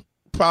mouth?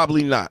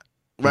 Probably not,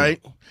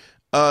 right?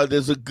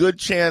 There's a good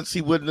chance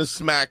he wouldn't have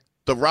smacked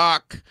The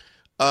Rock.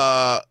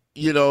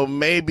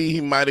 Maybe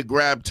he might have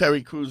grabbed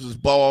Terry Cruz's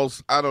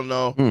balls. I don't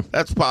know.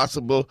 That's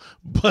possible.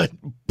 But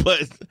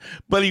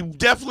he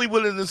definitely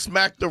wouldn't have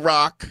smacked The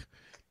Rock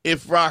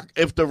if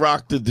The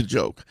Rock did the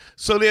joke.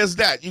 So there's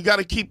that. You got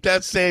to keep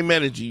that same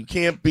energy. You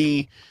can't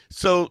be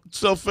so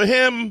for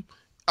him.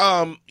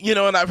 And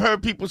I've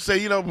heard people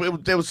say,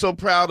 they were so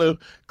proud of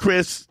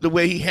Chris, the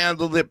way he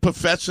handled it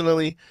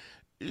professionally.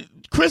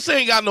 Chris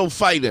ain't got no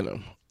fight in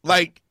him.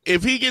 Like,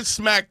 if he gets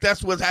smacked,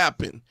 that's what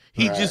happened.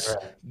 He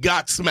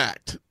got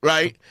smacked,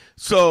 right?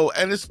 So,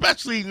 and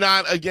especially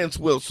not against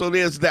Will. So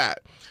there's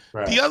that.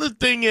 Right. The other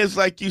thing is,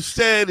 like you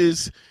said,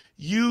 is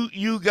you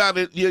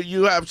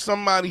have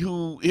somebody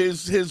who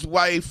his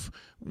wife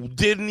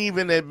didn't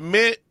even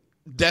admit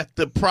that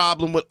the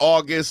problem with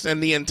August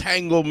and the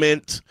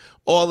entanglement,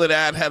 all of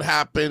that had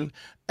happened.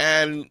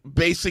 And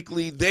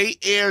basically they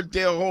aired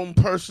their own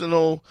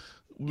personal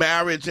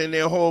marriage and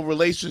their whole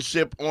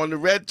relationship on the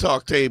Red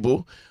Talk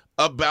table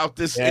about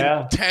this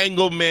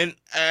entanglement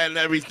and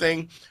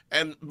everything,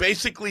 and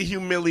basically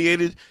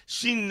humiliated.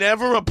 She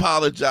never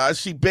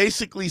apologized. She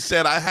basically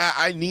said,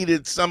 I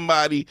needed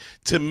somebody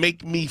to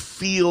make me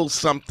feel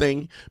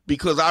something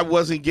because I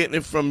wasn't getting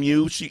it from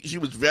you. She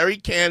was very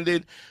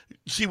candid.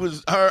 She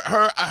was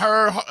her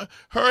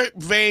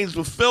veins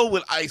were filled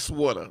with ice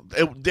water.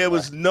 There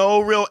was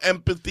no real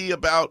empathy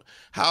about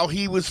how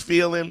he was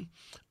feeling.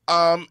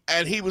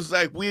 And he was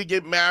like, we'll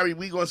get married.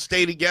 We're going to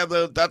stay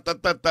together. Da, da,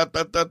 da, da,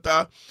 da, da,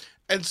 da.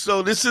 And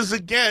so this is,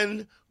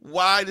 again,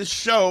 why the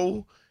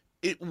show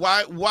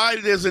why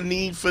there's a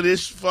need for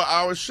this for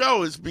our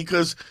show is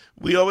because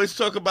we always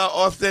talk about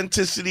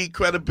authenticity,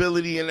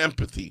 credibility, and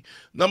empathy.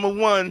 Number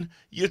one,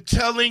 you're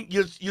saying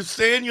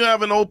you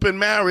have an open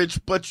marriage,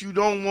 but you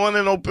don't want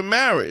an open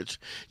marriage.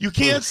 You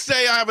can't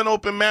say I have an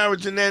open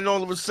marriage and then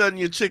all of a sudden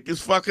your chick is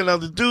fucking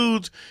other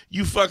dudes,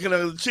 you fucking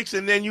other chicks,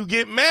 and then you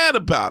get mad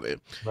about it.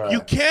 Right.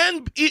 You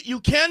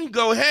can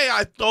go, hey,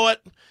 I thought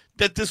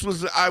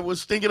that I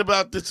was thinking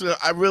about this.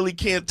 I really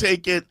can't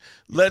take it.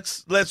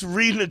 Let's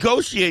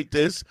renegotiate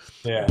this.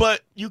 Yeah.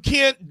 But you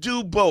can't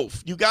do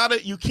both. You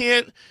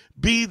can't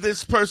be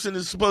this person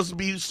is supposed to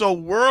be so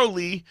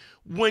worldly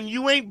when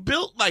you ain't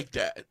built like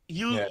that.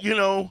 You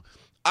know,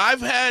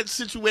 I've had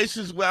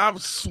situations where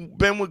I've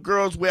been with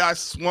girls where I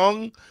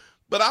swung,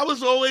 but I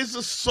was always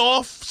a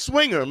soft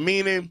swinger,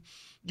 meaning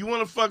you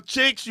want to fuck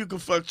chicks, you can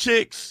fuck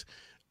chicks.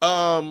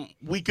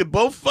 We could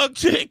both fuck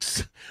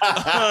chicks.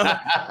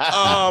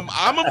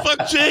 I'm a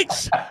fuck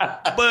chicks,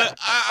 but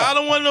I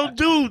don't want no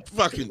dude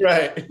fucking.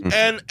 Right.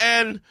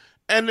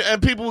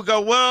 And people would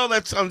go, well,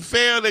 that's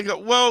unfair. They go,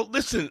 well,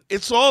 listen,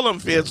 it's all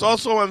unfair. It's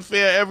also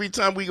unfair every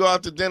time we go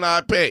out to dinner,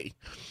 I pay.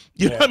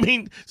 You know what I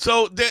mean?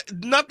 So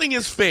nothing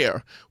is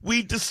fair.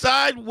 We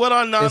decide what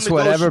our non-negotiables. It's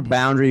whatever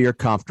boundary you're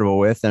comfortable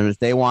with, and if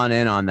they want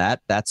in on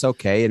that, that's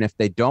okay. And if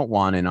they don't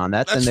want in on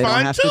that, then they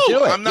don't have to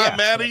do it. I'm not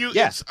mad at you.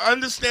 Yeah. It's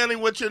understanding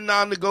what your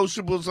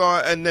non-negotiables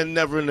are, and then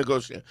never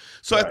negotiate.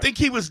 So I think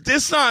he was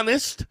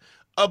dishonest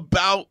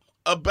about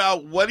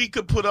what he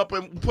could put up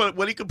and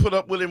what he could put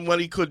up with and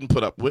what he couldn't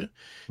put up with.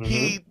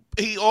 Mm-hmm.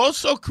 He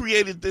also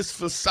created this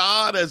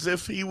facade as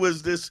if he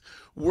was this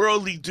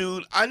worldly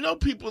dude. I know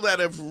people that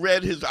have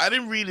read I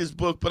didn't read his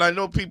book, but I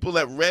know people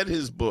that read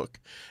his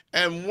book.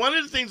 And one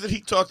of the things that he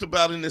talked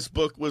about in this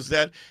book was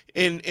that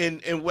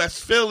in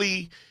West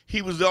Philly,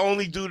 he was the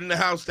only dude in the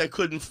house that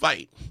couldn't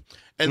fight.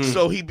 And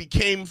so he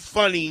became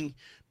funny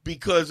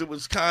because it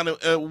was kind of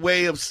a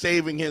way of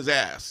saving his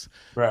ass.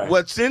 Right.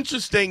 What's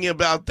interesting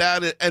about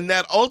that, and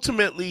that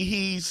ultimately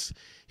he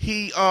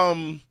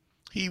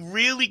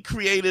really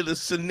created a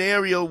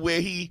scenario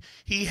where he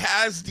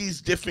has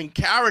these different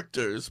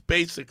characters.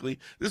 Basically,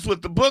 this is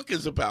what the book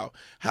is about.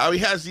 How he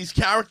has these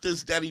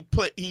characters that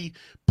he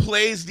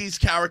plays these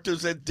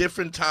characters at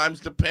different times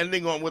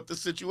depending on what the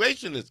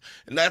situation is,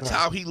 and that's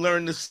how he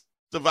learned to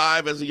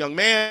survive as a young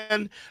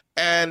man.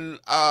 And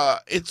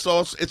it's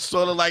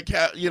sort of like,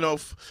 you know,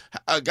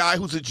 a guy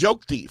who's a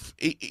joke thief.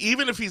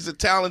 Even if he's a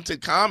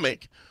talented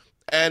comic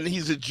and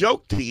he's a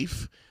joke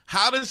thief,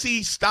 how does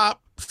he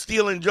stop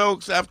stealing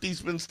jokes after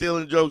he's been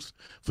stealing jokes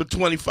for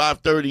 25,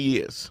 30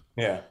 years?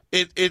 Yeah.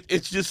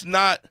 It's just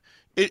not,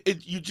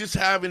 you just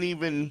haven't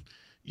even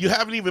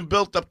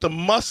built up the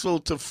muscle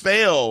to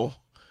fail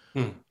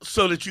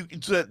so that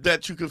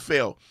you can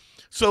fail.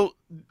 So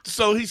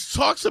he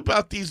talks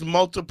about these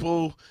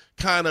multiple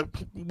kind of,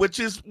 which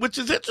is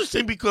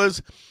interesting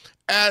because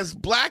as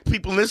Black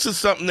people, and this is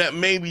something that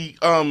maybe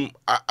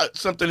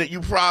something that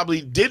you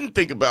probably didn't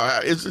think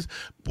about, is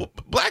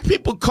Black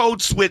people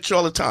code switch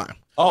all the time.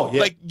 Oh,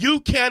 yeah. Like,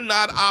 you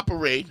cannot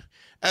operate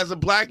as a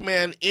Black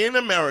man in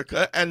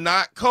America and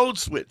not code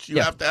switch.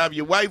 You have to have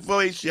your white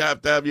voice. You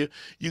have to have you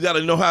got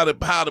to know how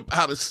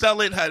to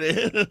sell it.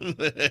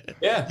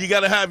 You got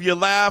to have your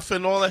laugh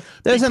and all that.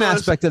 There's an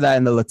aspect of that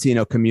in the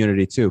Latino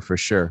community too, for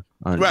sure.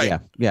 Right.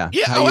 Yeah.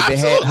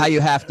 How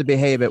you have to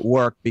behave at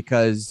work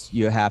because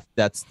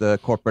that's the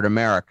corporate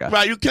America.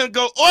 Right. You can't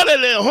go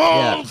orderly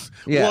homes,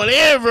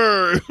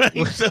 whatever.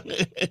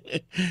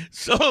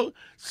 So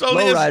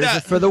low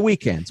riders for the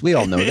weekends. We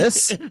all know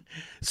this.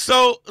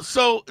 So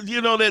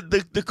you know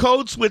that the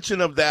code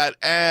switching of that,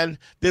 and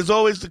there's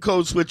always the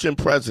code switching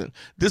present.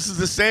 This is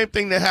the same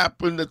thing that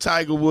happened to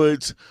Tiger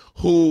Woods,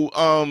 who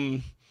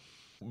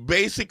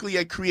basically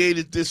had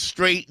created this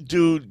straight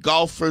dude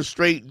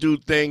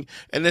thing,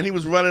 and then he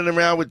was running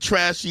around with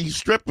trashy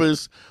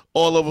strippers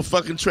all over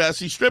fucking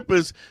trashy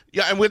strippers.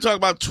 Yeah, and we're talking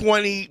about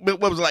 20, what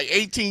was it, like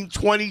 18,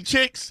 20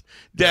 chicks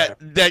that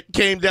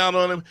came down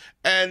on him.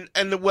 And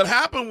what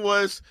happened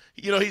was,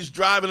 you know, he's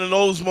driving an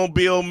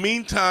Oldsmobile.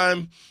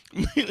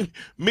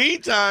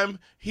 Meantime,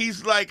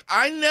 he's like,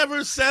 I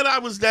never said I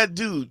was that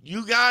dude.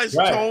 You guys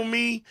told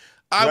me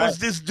I was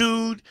this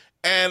dude.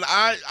 And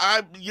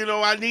I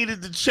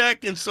needed to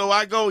check, and so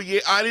I go,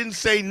 I didn't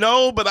say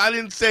no, but I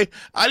didn't say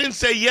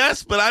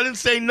yes, but I didn't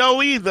say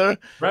no either.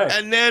 Right.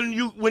 And then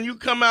when you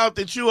come out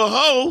that you a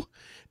hoe,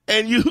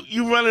 and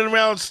you running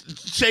around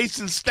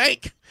chasing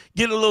stank,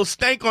 getting a little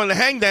stank on the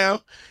hang down,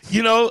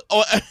 you know,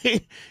 or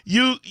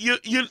you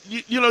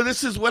know,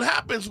 this is what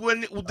happens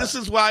this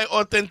is why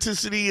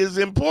authenticity is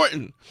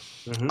important.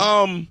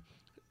 Mm-hmm.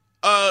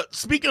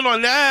 Speaking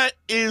on that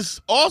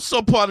is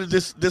also part of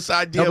this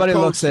idea. Nobody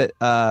looks at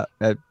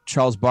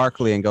Charles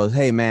Barkley and goes,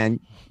 "Hey, man,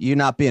 you're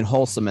not being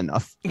wholesome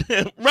enough."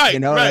 Right. You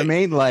know what I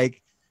mean?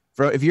 Like,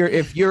 if you're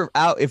a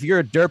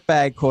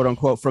dirtbag, quote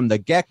unquote, from the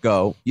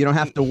get-go, you don't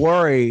have to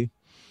worry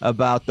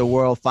about the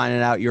world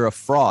finding out you're a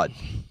fraud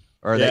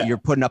or that you're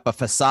putting up a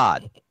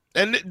facade.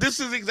 And this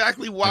is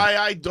exactly why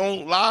I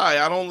don't lie.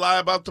 I don't lie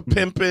about the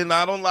pimping.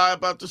 I don't lie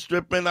about the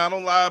stripping. I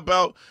don't lie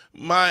about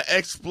my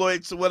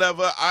exploits or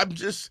whatever. I'm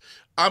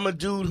a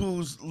dude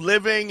who's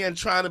living and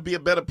trying to be a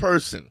better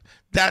person.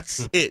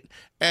 That's it.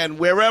 And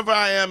wherever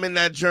I am in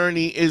that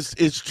journey is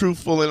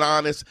truthful and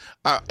honest.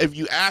 If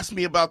you ask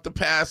me about the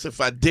past,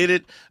 if I did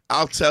it,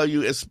 I'll tell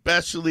you,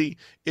 especially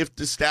if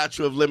the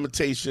statute of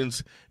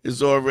limitations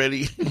is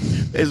already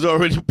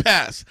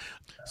passed.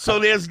 So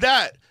there's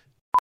that.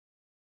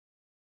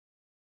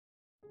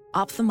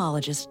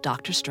 Ophthalmologist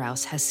Dr.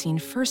 Strauss has seen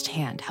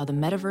firsthand how the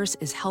metaverse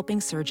is helping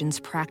surgeons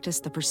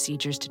practice the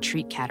procedures to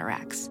treat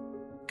cataracts.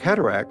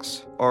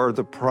 Cataracts are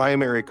the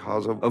primary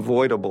cause of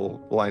avoidable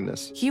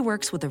blindness. He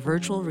works with a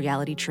virtual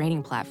reality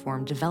training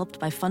platform developed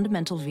by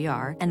Fundamental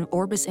VR and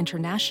Orbis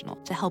International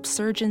to help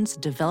surgeons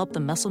develop the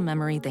muscle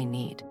memory they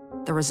need.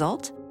 The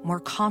result? More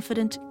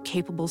confident,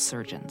 capable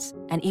surgeons.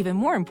 And even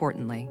more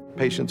importantly,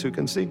 Patients who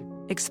can see.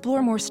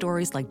 explore more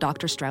stories like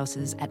Dr.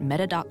 Strauss's at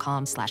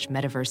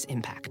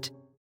meta.com/metaverseimpact.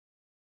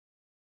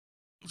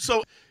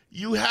 So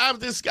you have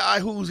this guy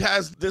who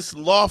has this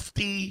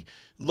lofty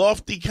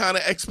kind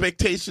of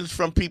expectations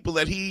from people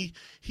that he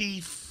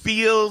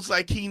feels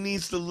like he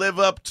needs to live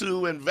up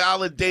to and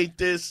validate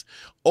this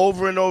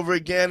over and over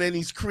again. And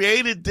he's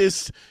created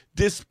this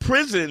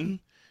prison,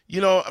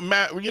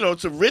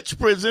 it's a rich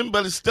prison,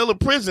 but it's still a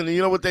prison. And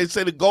you know what they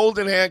say, the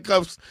golden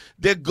handcuffs,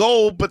 they're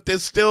gold, but they're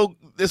still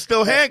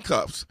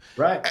handcuffs.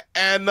 Right.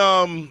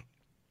 And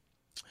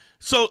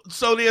so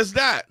there's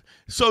that.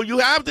 So you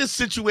have this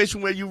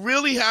situation where you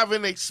really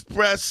haven't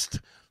expressed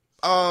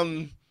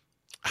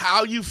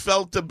how you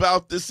felt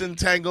about this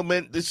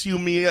entanglement, this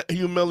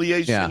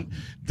humiliation,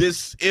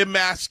 this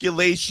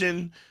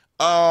emasculation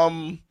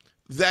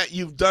that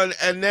you've done,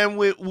 and then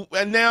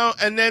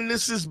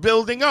this is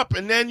building up,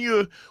 and then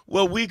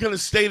we're going to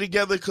stay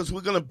together because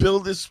we're going to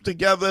build this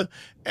together,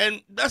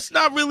 and that's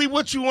not really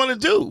what you want to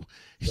do.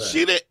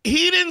 Right.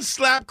 He didn't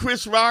slap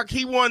Chris Rock.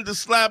 He wanted to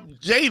slap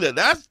Jada.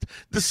 That's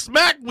the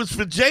smack was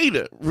for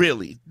Jada.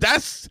 Really,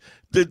 that's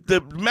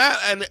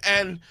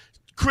and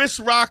Chris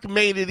Rock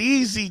made it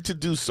easy to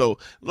do so.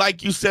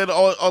 Like you said,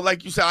 or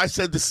like you said, I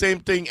said the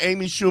same thing.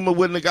 Amy Schumer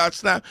wouldn't have got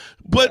snapped,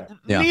 but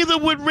neither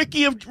would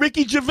Ricky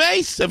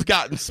Gervais have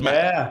gotten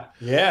smacked.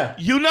 Yeah.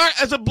 You not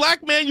as a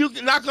black man, you're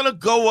not gonna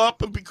go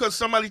up and because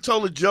somebody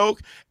told a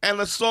joke and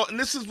assault. And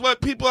this is what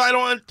I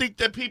don't think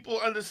that people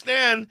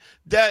understand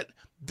that.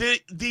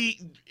 The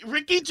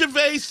Ricky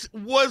Gervais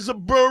was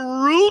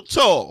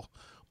brutal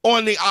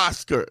on the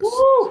Oscars.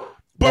 Woo!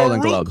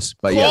 Golden Globes,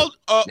 but well,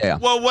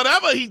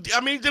 whatever he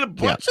did a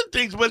bunch of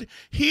things, but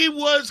he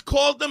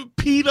called them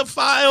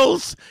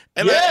pedophiles,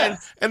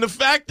 and the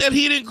fact that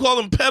he didn't call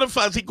them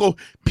pedophiles, he called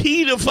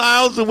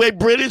pedophiles. The way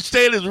British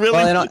say it is really.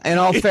 Well, in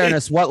all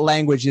fairness, what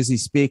language is he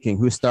speaking?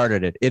 Who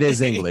started it? It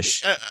is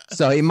English,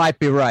 so he might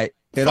be right.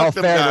 In all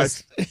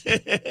fairness,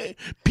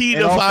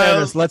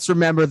 pedophiles. Let's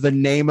remember the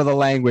name of the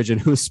language and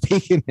who's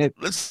speaking it.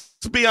 Let's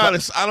be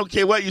honest. I don't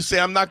care what you say.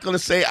 I'm not going to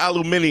say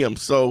aluminium,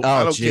 so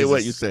I don't care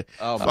what you say.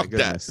 Oh my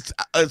goodness,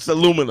 it's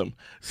aluminum.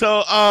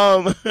 So,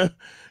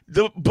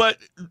 but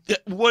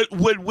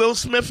would Will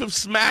Smith have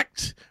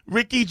smacked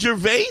Ricky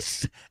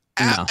Gervais?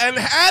 No. And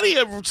had he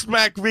ever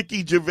smacked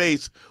Ricky Gervais,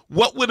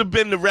 what would have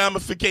been the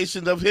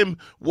ramifications of him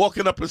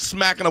walking up and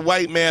smacking a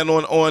white man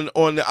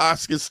on the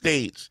Oscar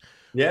stage?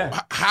 Yeah.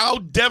 How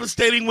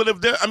devastating would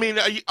have been? I mean,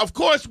 of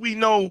course we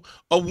know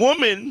a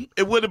woman.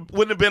 It wouldn't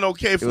have been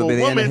okay for a woman.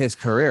 It would have been the end of his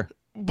career.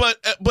 But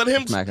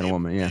him smacking a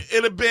woman,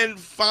 it'd have been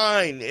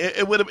fine.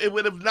 It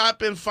would have not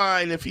been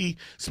fine if he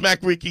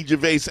smacked Ricky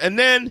Gervais. And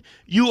then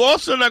you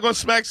also not gonna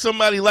smack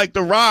somebody like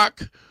The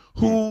Rock,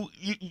 who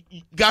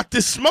got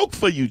this smoke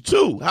for you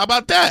too. How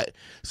about that?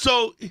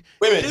 So wait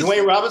a minute,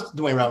 Dwayne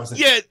Robinson.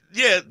 Yeah,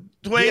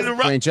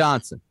 Dwayne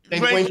Johnson.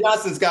 Dwayne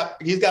Johnson's got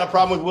a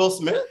problem with Will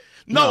Smith.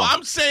 No,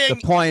 I'm saying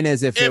the point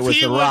is if it was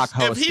The Rock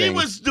hosting. If he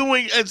was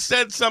doing and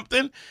said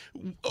something,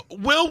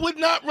 Will would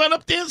not run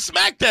up there and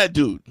smack that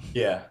dude.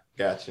 Yeah,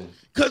 gotcha.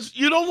 Because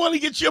you don't want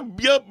to get you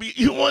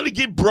want to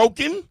get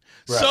broken.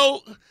 Right.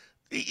 So,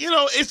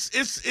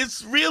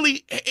 it's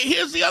really,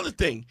 here's the other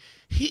thing.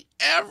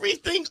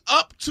 Everything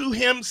up to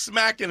him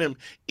smacking him,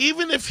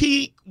 even if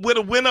he would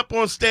have went up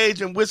on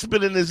stage and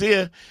whispered in his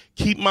ear,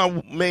 "Keep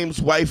my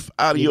name's wife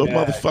out of your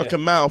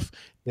motherfucking mouth,"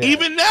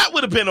 even that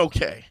would have been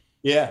okay.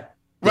 Yeah.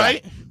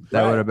 Right?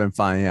 That would have been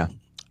fine, yeah.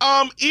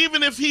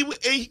 Even if he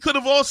could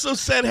have also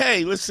said,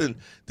 "Hey, listen,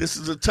 this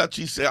is a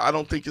touchy say. I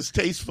don't think it's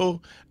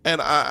tasteful,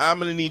 and I'm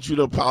going to need you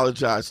to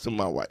apologize to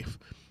my wife."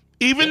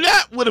 Even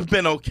that would have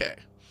been okay.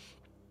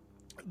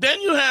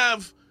 Then you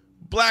have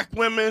black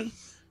women.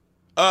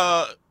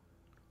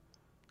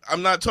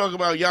 I'm not talking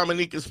about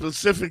Yamanika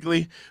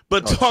specifically,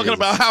 but talking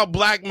about how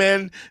black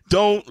men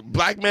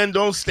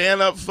don't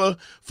stand up for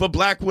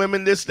black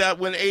women, this, that,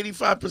 when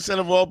 85%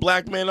 of all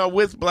black men are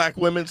with black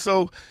women.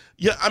 So,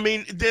 yeah, I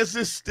mean, there's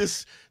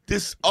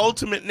this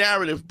ultimate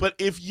narrative. But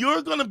if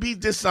you're going to be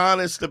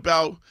dishonest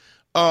about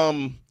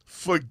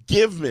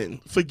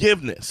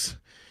forgiveness,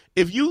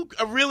 if you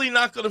are really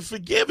not going to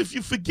forgive, if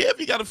you forgive,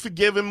 you got to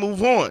forgive and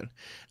move on.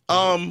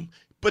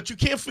 But you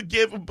can't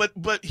forgive him.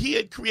 But he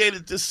had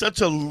created this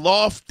such a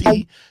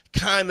lofty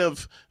kind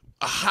of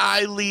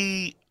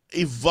highly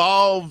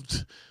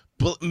evolved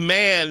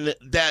man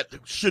that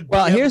should.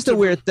 Well, here's the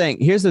weird thing.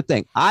 Here's the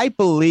thing. I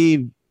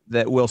believe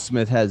that Will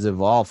Smith has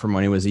evolved from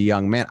when he was a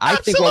young man. I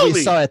think what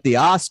we saw at the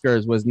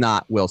Oscars was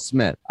not Will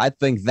Smith. I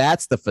think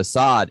that's the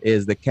facade,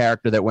 is the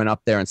character that went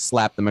up there and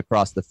slapped him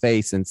across the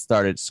face and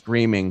started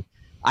screaming.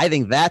 I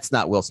think that's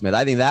not Will Smith.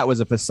 I think that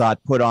was a facade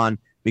put on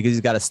because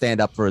he's got to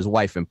stand up for his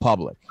wife in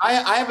public. I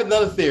have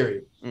another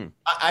theory.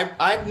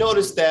 I've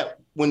noticed that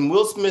when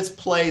Will Smith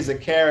plays a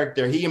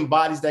character, he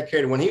embodies that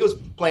character. When he was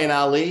playing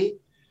Ali,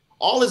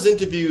 all his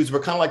interviews were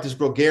kind of like this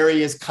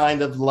gregarious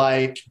kind of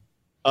like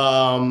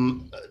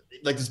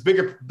this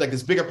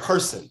bigger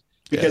person,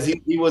 because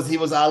he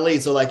was Ali.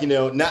 So like,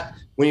 not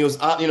when he was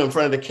in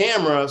front of the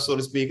camera, so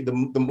to speak,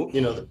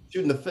 the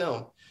shooting the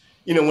film,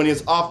 when he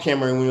was off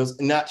camera and when he was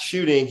not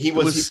shooting, he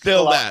was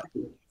still that.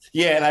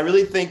 Yeah, and I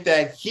really think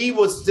that he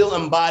was still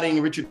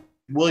embodying Richard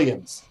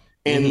Williams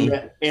in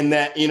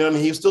that,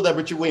 he was still that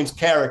Richard Williams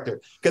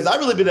character. Because I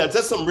really believe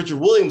that's something Richard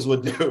Williams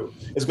would do,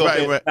 is go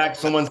back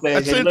someone saying,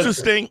 that's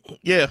interesting.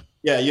 Yeah.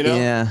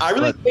 Yeah, I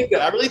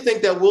really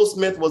think that Will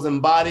Smith was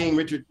embodying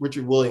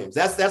Richard Williams.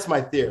 That's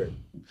my theory.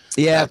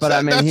 Yeah, but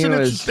I mean,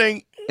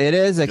 interesting. It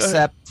is,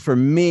 except for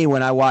me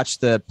when I watch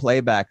the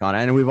playback on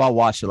it, and we've all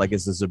watched it like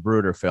it's a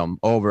Zapruder film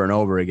over and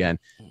over again.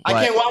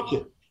 I can't watch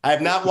it. I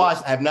have not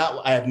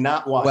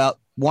watched. Well,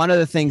 one of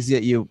the things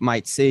that you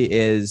might see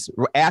is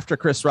after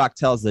Chris Rock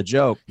tells the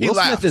joke, Will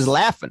Smith is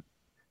laughing,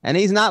 and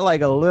he's not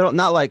like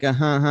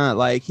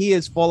like he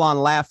is full on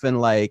laughing,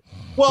 like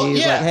he's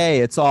like, hey,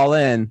 it's all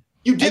in.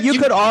 You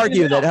could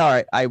argue that, all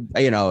right, I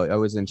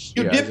was in.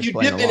 You dip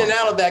in and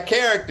out of that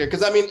character,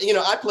 because I mean,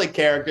 I play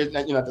characters.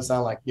 Not to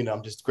sound like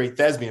I'm just a great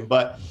thespian,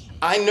 but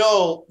I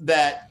know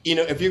that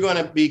if you're going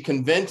to be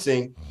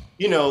convincing,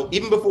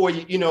 even before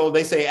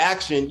they say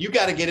action, you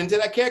got to get into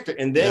that character,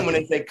 and then when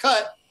they say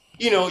cut,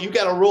 you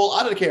got to roll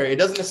out of the character. It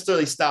doesn't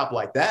necessarily stop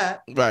like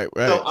that. Right.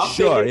 So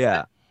sure,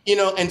 yeah.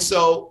 And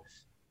so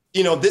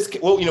this.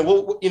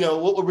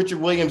 What would Richard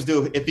Williams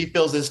do if he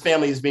feels his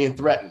family is being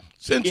threatened?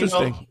 It's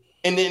interesting.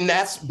 And then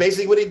that's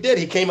basically what he did.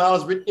 He came out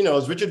as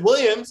Richard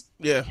Williams.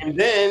 Yeah. And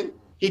then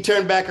he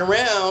turned back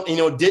around,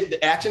 did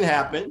the action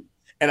happen.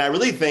 And I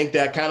really think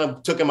that kind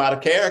of took him out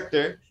of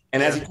character.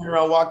 And as he turned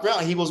around, walked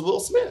around, he was Will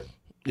Smith.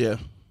 Yeah.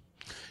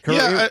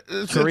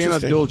 Kareem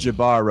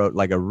Abdul-Jabbar wrote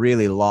like a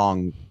really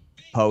long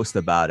post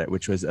about it,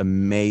 which was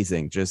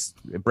amazing.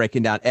 Just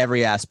breaking down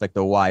every aspect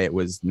of why it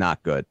was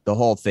not good. The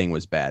whole thing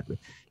was bad.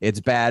 It's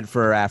bad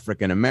for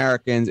African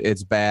Americans.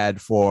 It's bad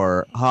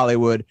for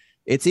Hollywood.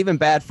 It's even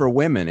bad for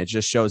women. It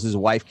just shows his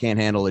wife can't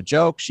handle a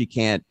joke. She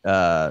can't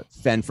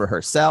fend for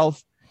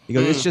herself. He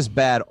goes, it's just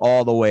bad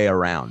all the way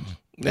around.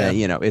 Yeah.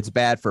 It's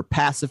bad for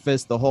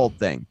pacifists, the whole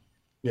thing.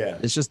 Yeah.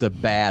 It's just a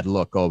bad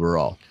look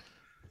overall.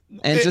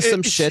 And just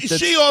some shit.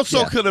 She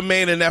also could have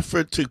made an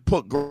effort to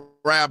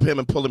grab him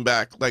and pull him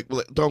back. Like,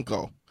 don't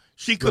go.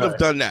 She could have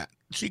done that.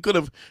 She could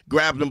have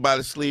grabbed him by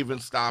the sleeve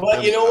and stopped him.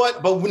 But you know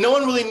what? But no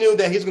one really knew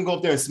that he's going to go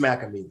up there and smack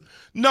him either.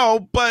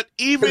 No, but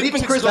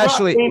even Chris Rock,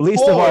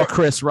 least of all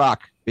Chris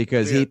Rock,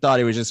 because he thought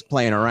he was just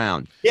playing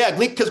around. Yeah,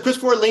 because Chris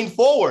Ford leaned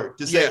forward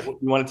to say, you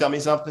want to tell me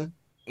something?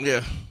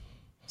 Yeah.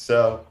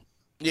 So.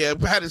 Yeah,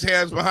 had his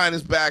hands behind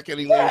his back and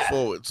he leaned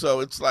forward.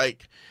 So it's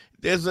like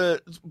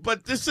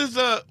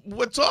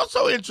what's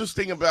also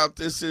interesting about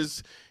this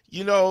is,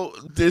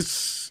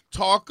 this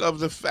talk of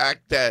the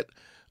fact that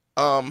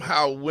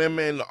how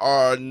women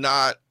are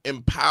not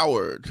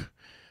empowered.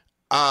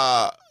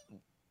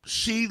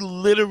 She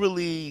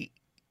literally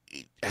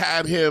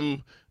had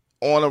him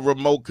on a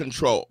remote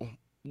control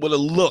with a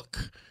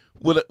look,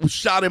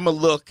 shot him a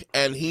look,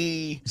 and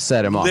he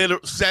set him off.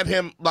 Set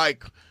him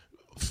like,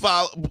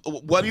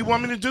 what do you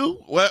want me to do?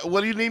 What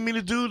do you need me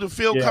to do to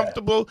feel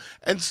comfortable?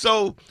 And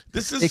so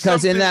this is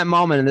because in that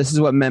moment, and this is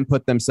what men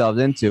put themselves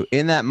into,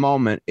 in that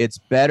moment, it's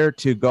better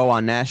to go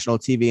on national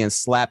TV and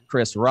slap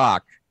Chris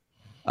Rock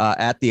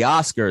at the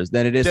Oscars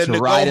than it is to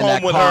ride in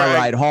that car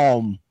ride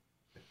home.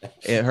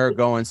 Her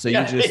going, so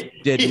you just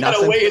did nothing. You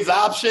gotta weigh his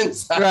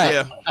options. Right.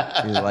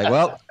 Yeah. He's like,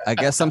 well, I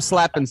guess I'm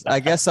slapping. I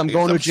guess I'm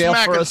going to jail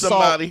for assault.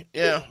 Somebody.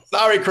 Yeah.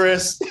 Sorry,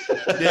 Chris.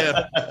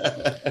 Yeah.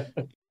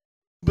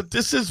 But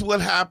this is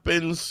what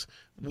happens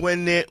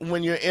when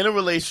you're in a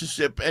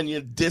relationship and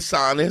you're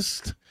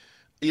dishonest.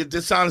 You're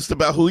dishonest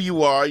about who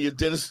you are. You're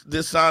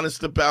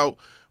dishonest about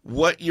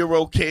what you're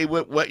okay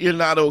with, what you're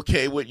not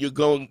okay with. You're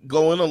going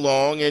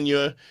along, and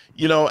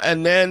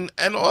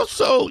and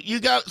also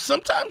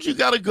sometimes you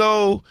got to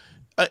go,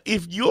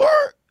 if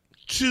you're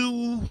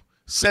too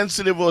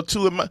sensitive or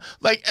too,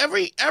 like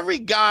every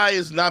guy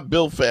is not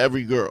built for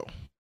every girl.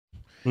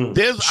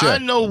 I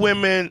know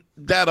women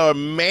that are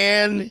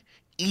man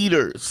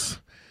eaters,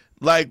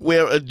 like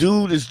where a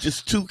dude is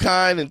just too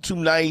kind and too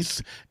nice,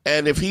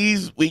 and if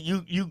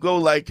you go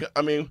like,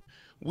 I mean,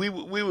 we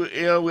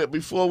were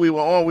before we were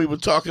on, we were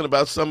talking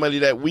about somebody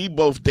that we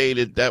both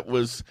dated that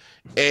was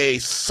a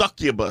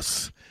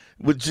succubus,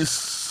 would just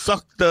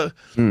suck the,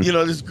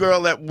 this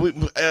girl that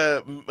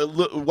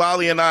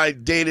Wally and I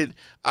dated.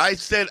 I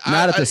said,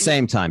 not at the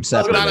same time,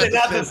 separate. Not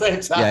at the same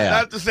time. Yeah.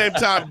 Not at the same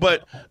time.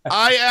 But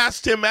I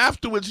asked him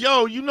afterwards,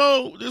 yo,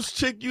 this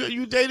chick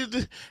you dated,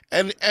 this?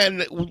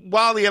 And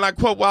Wally, and I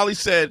quote, Wally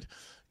said,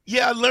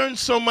 yeah, I learned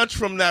so much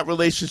from that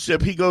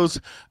relationship. He goes,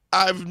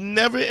 I've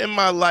never in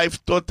my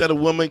life thought that a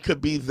woman could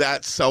be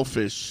that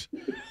selfish.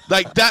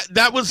 Like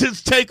that was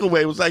his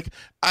takeaway. It was like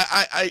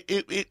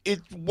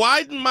it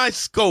widened my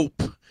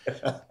scope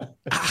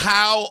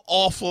how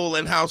awful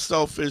and how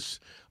selfish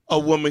a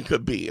woman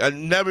could be. I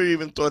never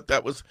even thought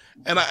that was,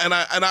 and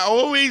I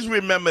always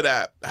remember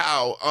that,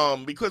 how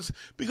because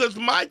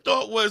my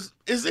thought was,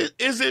 is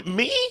it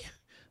me?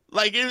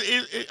 Like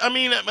I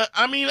mean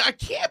I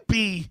can't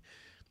be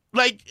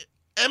like,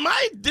 am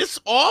I this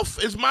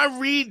off? Is my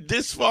read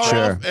this far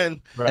off? And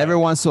every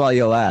once in a while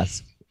you'll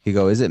ask. You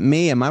go, is it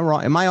me? Am I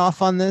wrong? Am I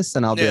off on this?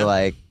 And I'll be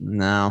like,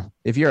 no.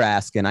 If you're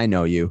asking, I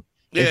know you.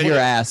 If you're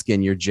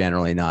asking, you're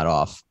generally not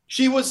off.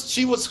 She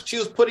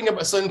was putting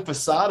up a certain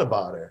facade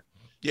about her.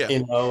 Yeah.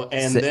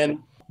 And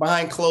then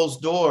behind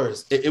closed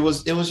doors, it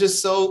was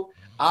just so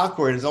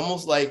awkward. It's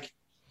almost like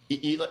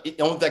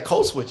almost that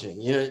code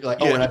switching. Like,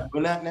 we're not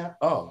doing that now.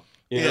 Oh,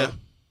 I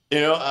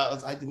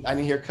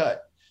didn't hear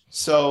cut.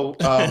 So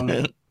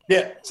But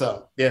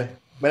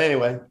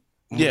anyway.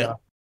 Yeah.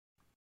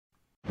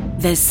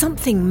 There's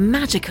something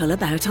magical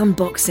about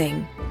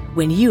unboxing.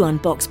 When you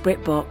unbox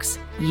BritBox,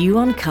 you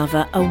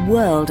uncover a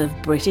world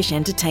of British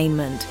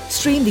entertainment.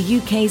 Stream the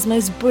UK's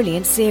most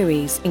brilliant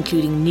series,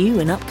 including new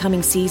and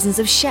upcoming seasons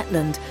of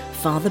Shetland,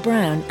 Father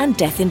Brown and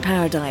Death in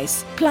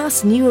Paradise.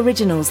 Plus new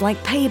originals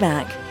like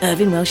Payback,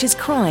 Irving Welsh's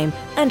Crime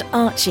and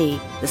Archie,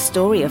 the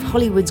story of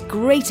Hollywood's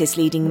greatest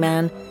leading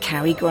man,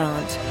 Cary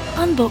Grant.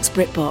 Unbox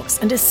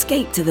BritBox and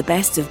escape to the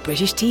best of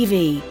British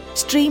TV.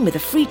 Stream with a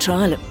free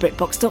trial at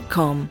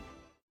BritBox.com.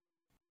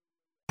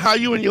 How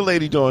you and your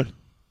lady doing?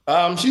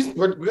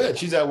 We're good.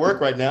 She's at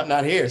work right now,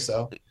 not here,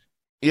 so.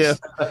 Yeah.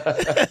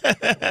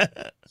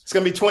 It's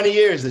going to be 20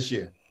 years this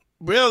year.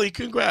 Really?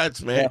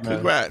 Congrats, man. Yeah,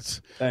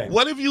 congrats. Thanks.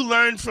 What have you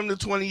learned from the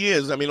 20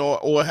 years? I mean,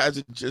 or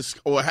had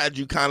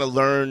you kind of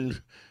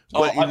learned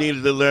what you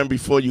needed to learn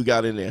before you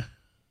got in there?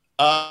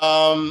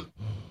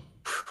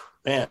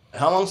 Man,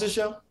 how long's this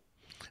show?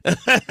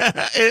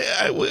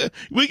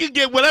 We can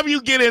get whatever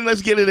you get in,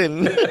 let's get it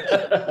in.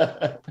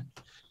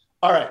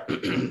 All right.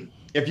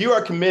 If you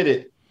are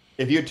committed,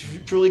 if you're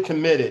truly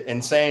committed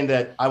and saying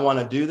that I want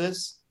to do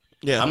this,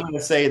 I'm going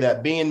to say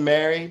that being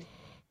married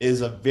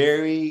is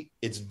very,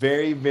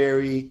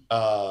 very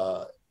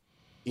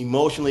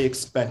emotionally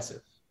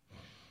expensive.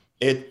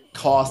 It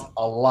costs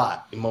a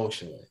lot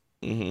emotionally.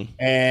 Mm-hmm.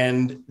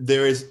 And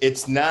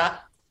it's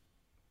not,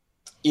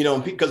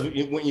 because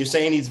when you're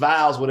saying these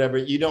vows, whatever,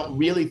 you don't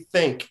really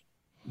think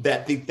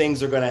that the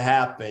things are going to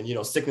happen,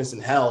 sickness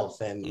and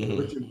health and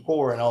rich and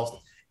poor and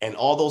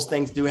all those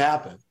things do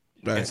happen.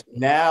 Right. And so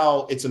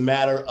now it's a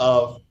matter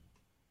of,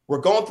 we're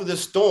going through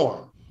this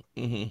storm.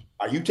 Mm-hmm.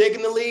 Are you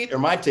taking the lead or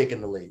am I taking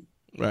the lead?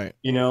 Right.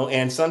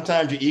 And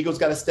sometimes your ego's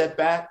got to step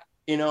back,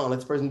 and let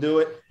this person do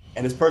it.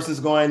 And this person's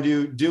going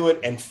to do it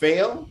and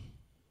fail.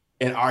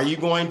 And are you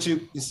going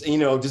to, just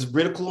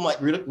ridicule them like,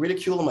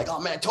 oh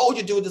man, I told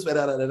you to do it this way,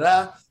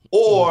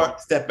 or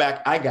step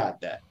back, I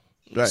got that.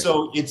 Right.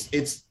 So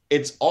it's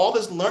all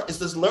this it's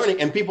this learning,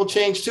 and people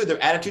change too,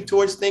 their attitude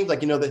towards things.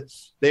 Like,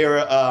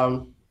 they're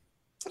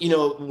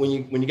when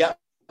you got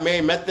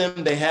married, met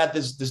them, they had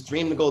this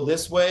dream to go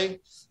this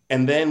way.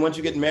 And then once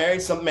you get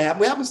married, something may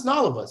happen. It happens to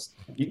all of us.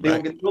 They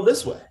don't get to go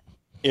this way,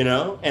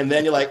 and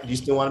then you're like, do you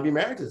still want to be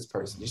married to this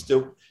person? Do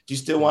you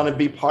still want to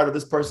be part of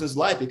this person's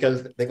life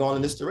because they're going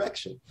in this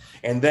direction?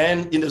 And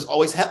then there's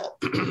always health.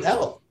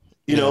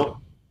 Your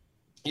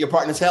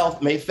partner's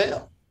health may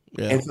fail.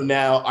 Yeah. And so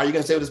now, are you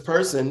going to stay with this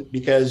person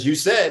because you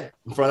said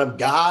in front of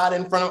God,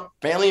 in front of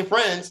family and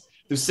friends,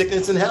 through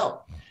sickness and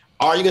health?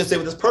 Are you going to stay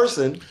with this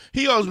person?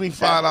 He owes me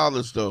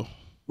 $5 though.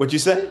 What'd you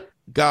say?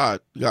 God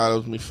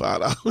owes me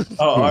 $5.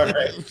 Oh, all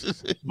right.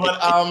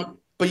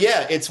 But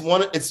yeah, it's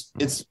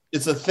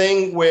a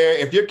thing where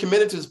if you're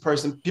committed to this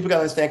person, people got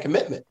to understand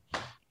commitment,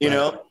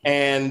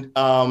 and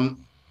I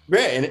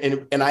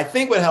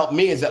think what helped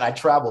me is that I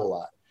travel a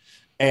lot.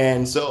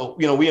 And so,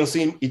 we don't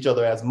see each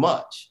other as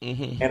much.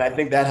 Mm-hmm. And I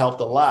think that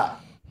helped a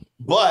lot,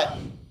 but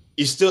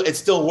it's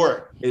still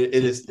work.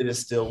 It is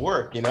still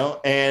work, and,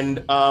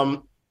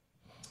 like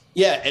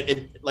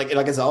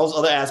I said, all those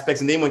other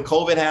aspects. And then when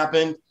COVID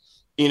happened,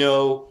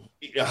 now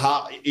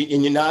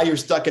you're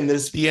stuck in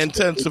this.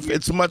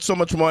 It's so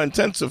much more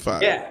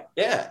intensified.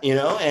 Yeah.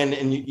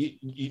 And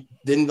you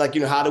didn't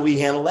how do we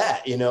handle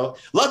that?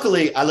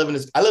 Luckily I live in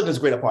this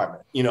great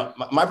apartment.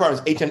 My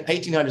apartment is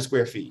 1,800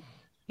 square feet.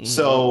 Mm-hmm.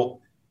 So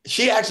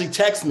she actually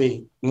texted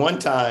me one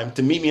time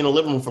to meet me in the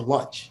living room for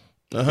lunch.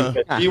 Uh-huh.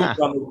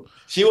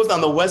 She was on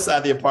the west side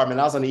of the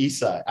apartment. I was on the east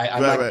side.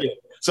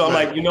 So I'm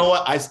like, you know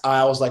what?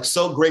 I was like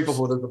so grateful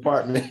for this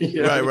apartment.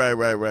 Right.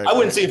 I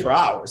wouldn't see it for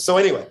hours. So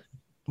anyway,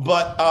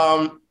 but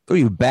Are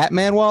you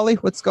Batman, Wally?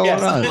 What's going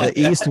on? The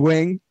East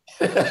Wing.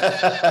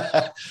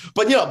 But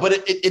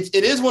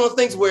it is one of those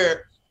things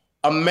where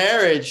a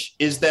marriage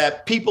is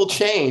that people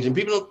change, and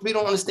we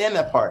don't understand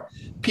that part.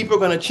 People are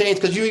going to change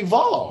because you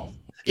evolve.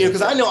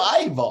 Because I know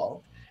I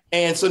evolved,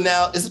 and so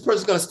now is this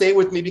person going to stay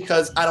with me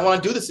because I don't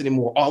want to do this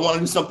anymore, or I want to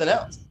do something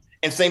else?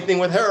 And same thing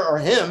with her or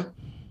him.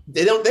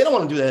 They don't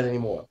want to do that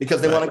anymore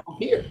because they want to go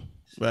here.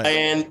 Right.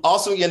 And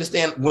also you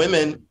understand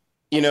women,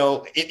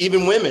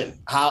 even women,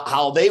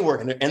 how they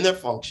work and their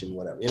function,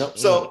 whatever,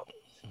 So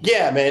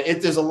yeah, man,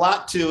 there's a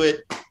lot to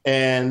it.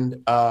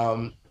 And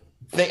I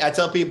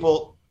tell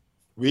people,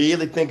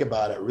 really think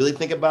about it. Really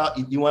think about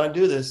you want to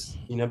do this,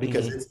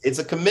 because it's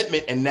a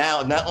commitment. And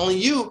now not only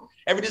you,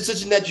 every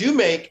decision that you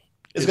make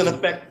is going to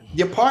affect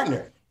your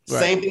partner. Right.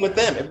 Same thing with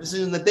them. Every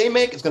decision that they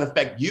make is going to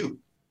affect you.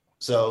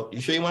 So you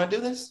sure you want to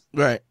do this?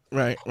 Right.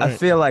 I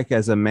feel like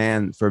as a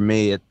man, for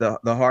me, the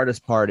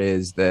hardest part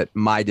is that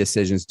my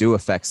decisions do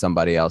affect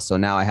somebody else. So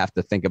now I have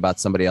to think about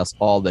somebody else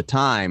all the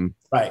time.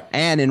 Right.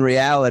 And in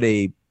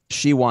reality,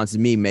 she wants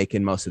me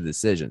making most of the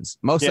decisions.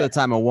 Most of the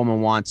time, a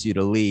woman wants you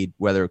to lead,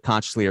 whether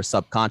consciously or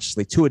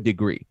subconsciously, to a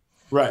degree.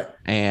 Right.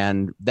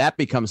 And that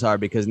becomes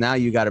hard because now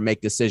you got to make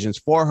decisions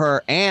for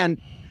her,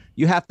 and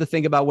you have to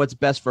think about what's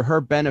best for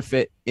her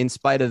benefit in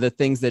spite of the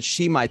things that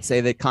she might say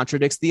that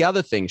contradicts the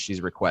other things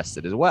she's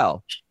requested as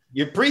well.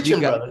 You're preaching,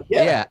 brother.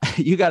 Yeah.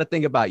 You got to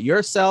think about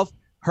yourself,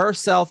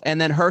 herself, and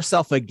then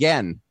herself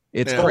again.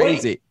 It's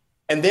crazy.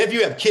 And then if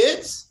you have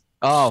kids?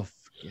 Oh,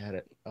 forget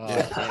it. Oh,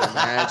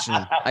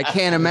 I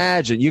can't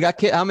imagine. You got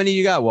kids? How many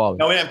you got, Wally?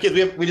 No, we have kids.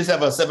 We just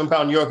have a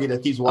 7-pound Yorkie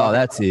that keeps walking. Oh,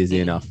 that's easy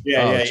enough.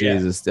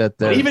 Jesus.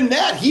 But even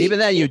that,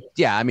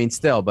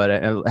 still,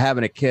 but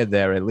having a kid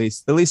there, at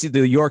least the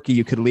Yorkie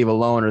you could leave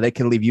alone, or they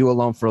can leave you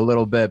alone for a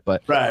little bit.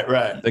 But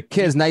right. The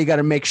kids, now you got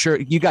to make sure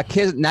you got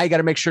kids. Now you got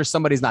to make sure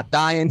somebody's not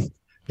dying.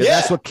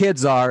 That's what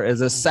kids are,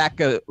 is a sack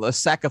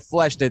of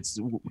flesh that's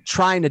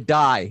trying to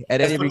die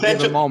at any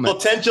given moment.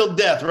 Potential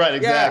death, right,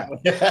 exactly.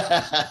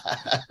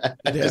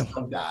 Just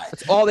don't die.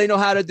 That's all they know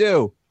how to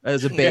do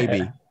as a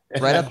baby,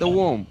 right at the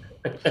womb.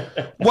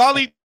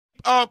 Wally,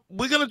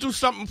 we're going to do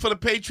something for the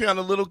Patreon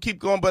a little, keep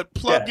going, but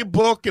plug your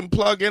book and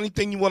plug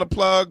anything you want to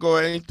plug or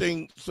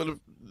anything sort of.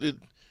 Yeah.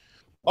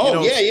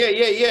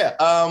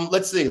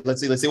 Let's see. Well,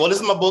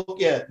 this is my book.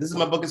 Yeah, this is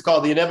my book. It's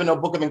called The You Never Know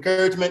Book of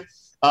Encouragement.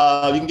 You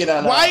can get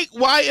on.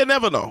 Why you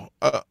never know?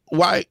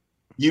 Why?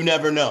 You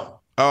never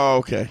know. Oh,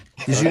 okay.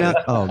 Did you know?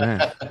 Oh,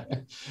 man.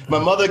 My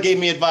mother gave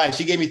me advice.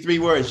 She gave me 3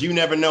 words. You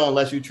never know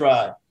unless you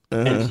try.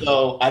 And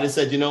so I just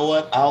said, you know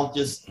what? I'll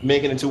just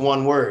make it into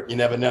one word. You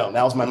never know.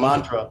 That was my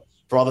mantra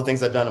for all the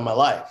things I've done in my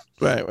life.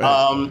 Right.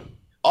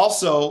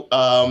 Also,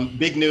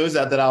 big news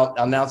that I'll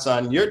announce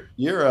on your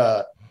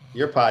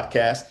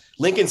podcast.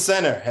 Lincoln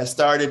Center has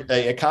started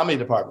a comedy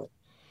department,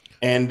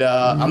 and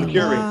I'm the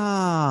curator.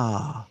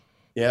 Wow.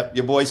 Yep,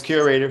 your boy's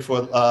curator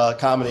for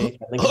comedy.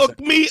 Hook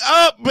me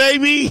up,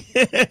 baby.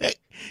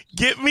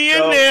 Get me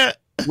in there.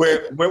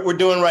 We're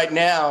doing right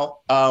now,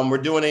 we're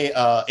doing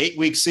a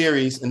 8-week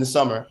series in the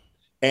summer,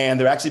 and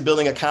they're actually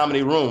building a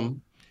comedy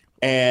room.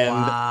 And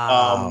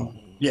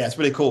it's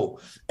really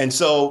cool. And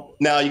so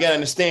now you got to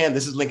understand,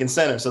 this is Lincoln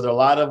Center. So there are a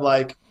lot of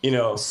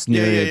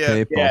snooty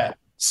people. Yeah.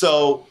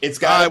 So it's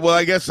got. All right, well,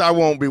 I guess I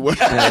won't be with.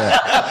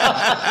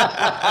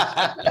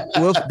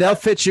 They'll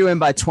fit you in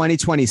by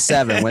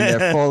 2027 when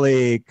they're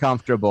fully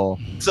comfortable.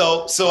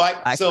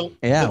 The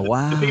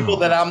people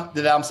that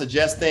I'm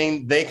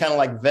suggesting, they kind of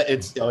like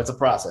it's a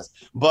process.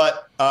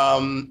 But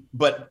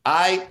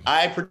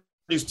I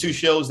produced 2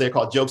 shows there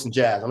called Jokes and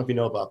Jazz. I don't know if you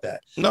know about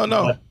that. No.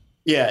 But,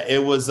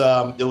 it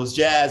was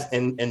jazz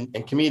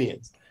and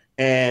comedians,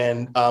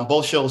 and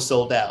both shows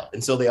sold out.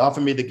 And so they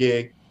offered me the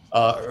gig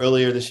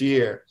earlier this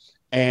year.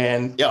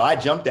 And I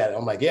jumped at it.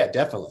 I'm like, yeah,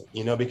 definitely.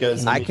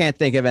 Because I can't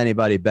think of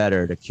anybody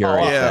better to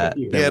curate that.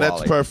 Yeah,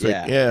 that's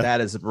perfect. Yeah, that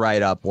is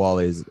right up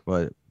Wally's.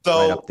 Right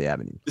up the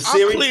avenue.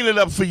 I'll clean it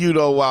up for you,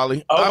 though,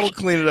 Wally. Okay. I will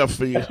clean it up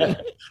for you.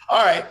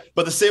 All right,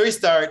 but the series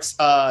starts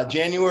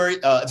January.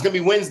 It's going to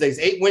be Wednesdays,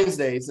 8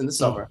 Wednesdays in the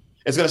summer.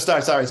 It's going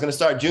to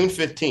start June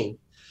 15th.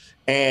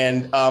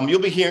 And you'll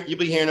be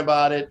hearing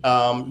about it.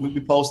 We'll be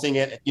posting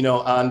it,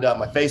 on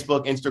my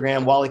Facebook,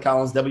 Instagram, Wally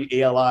Collins,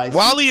 WALI.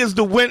 Wally is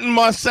the Wynton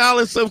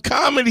Marsalis of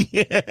comedy.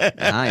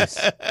 Nice.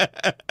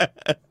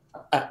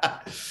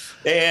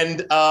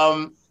 And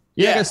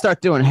you're gonna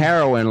start doing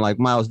heroin like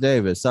Miles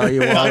Davis, are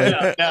you, Wally?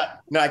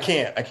 No, I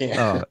can't.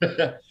 Oh.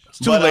 It's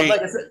too late.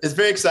 Like I said, it's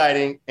very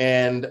exciting.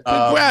 And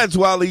congrats,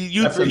 Wally.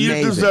 You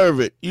deserve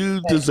it. You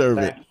deserve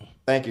it.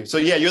 Thank you. So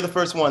you're the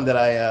first one that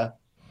I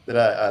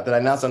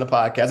announced on the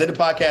podcast. I did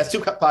 2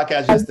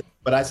 podcasts yesterday,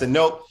 but I said,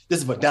 nope, this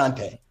is for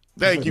Dante.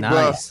 Thank you,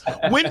 nice.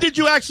 bro. When did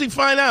you actually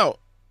find out?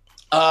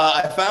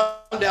 I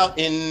found out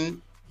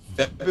in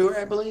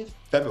February, I believe.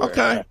 February.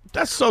 Okay,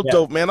 that's so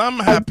dope, man. I'm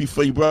happy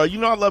for you, bro.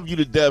 I love you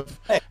to death,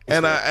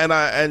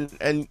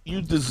 and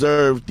you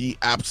deserve the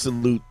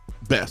absolute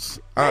best.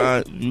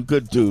 You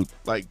good dude,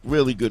 like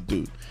really good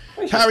dude.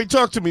 Harry,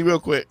 talk to me real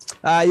quick.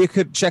 You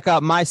could check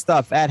out my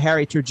stuff at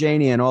Harry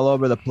Turjanian all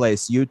over the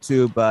place.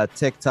 YouTube,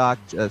 TikTok.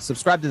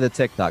 Subscribe to the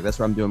TikTok. That's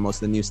where I'm doing most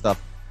of the new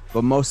stuff.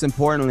 But most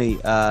importantly,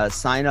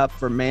 sign up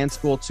for Man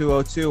School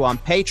 202 on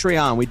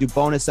Patreon. We do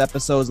bonus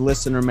episodes,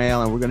 listener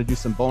mail, and we're going to do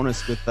some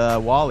bonus with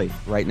Wally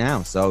right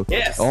now. So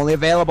only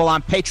available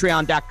on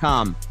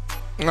patreon.com.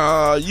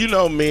 You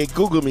know me.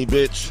 Google me,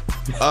 bitch.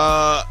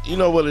 You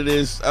know what it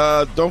is.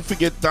 Don't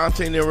forget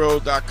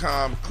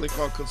DanteNero.com. Click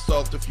on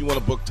consult if you want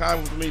to book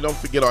time with me. Don't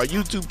forget our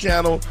YouTube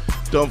channel.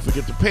 Don't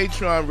forget the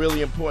Patreon.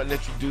 Really important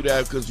that you do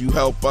that because you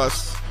help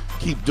us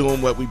keep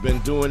doing what we've been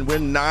doing. We're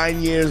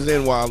 9 years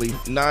in, Wally.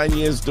 9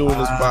 years doing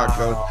this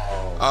podcast.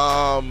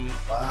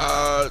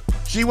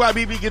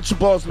 GYBB, get your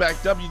balls back.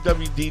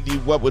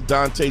 WWDD, What Would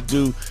Dante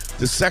Do?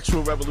 The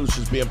Sexual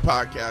Revolution is being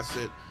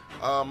podcasted.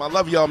 I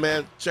love y'all,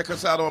 man. Check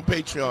us out on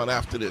Patreon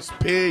after this.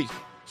 Peace.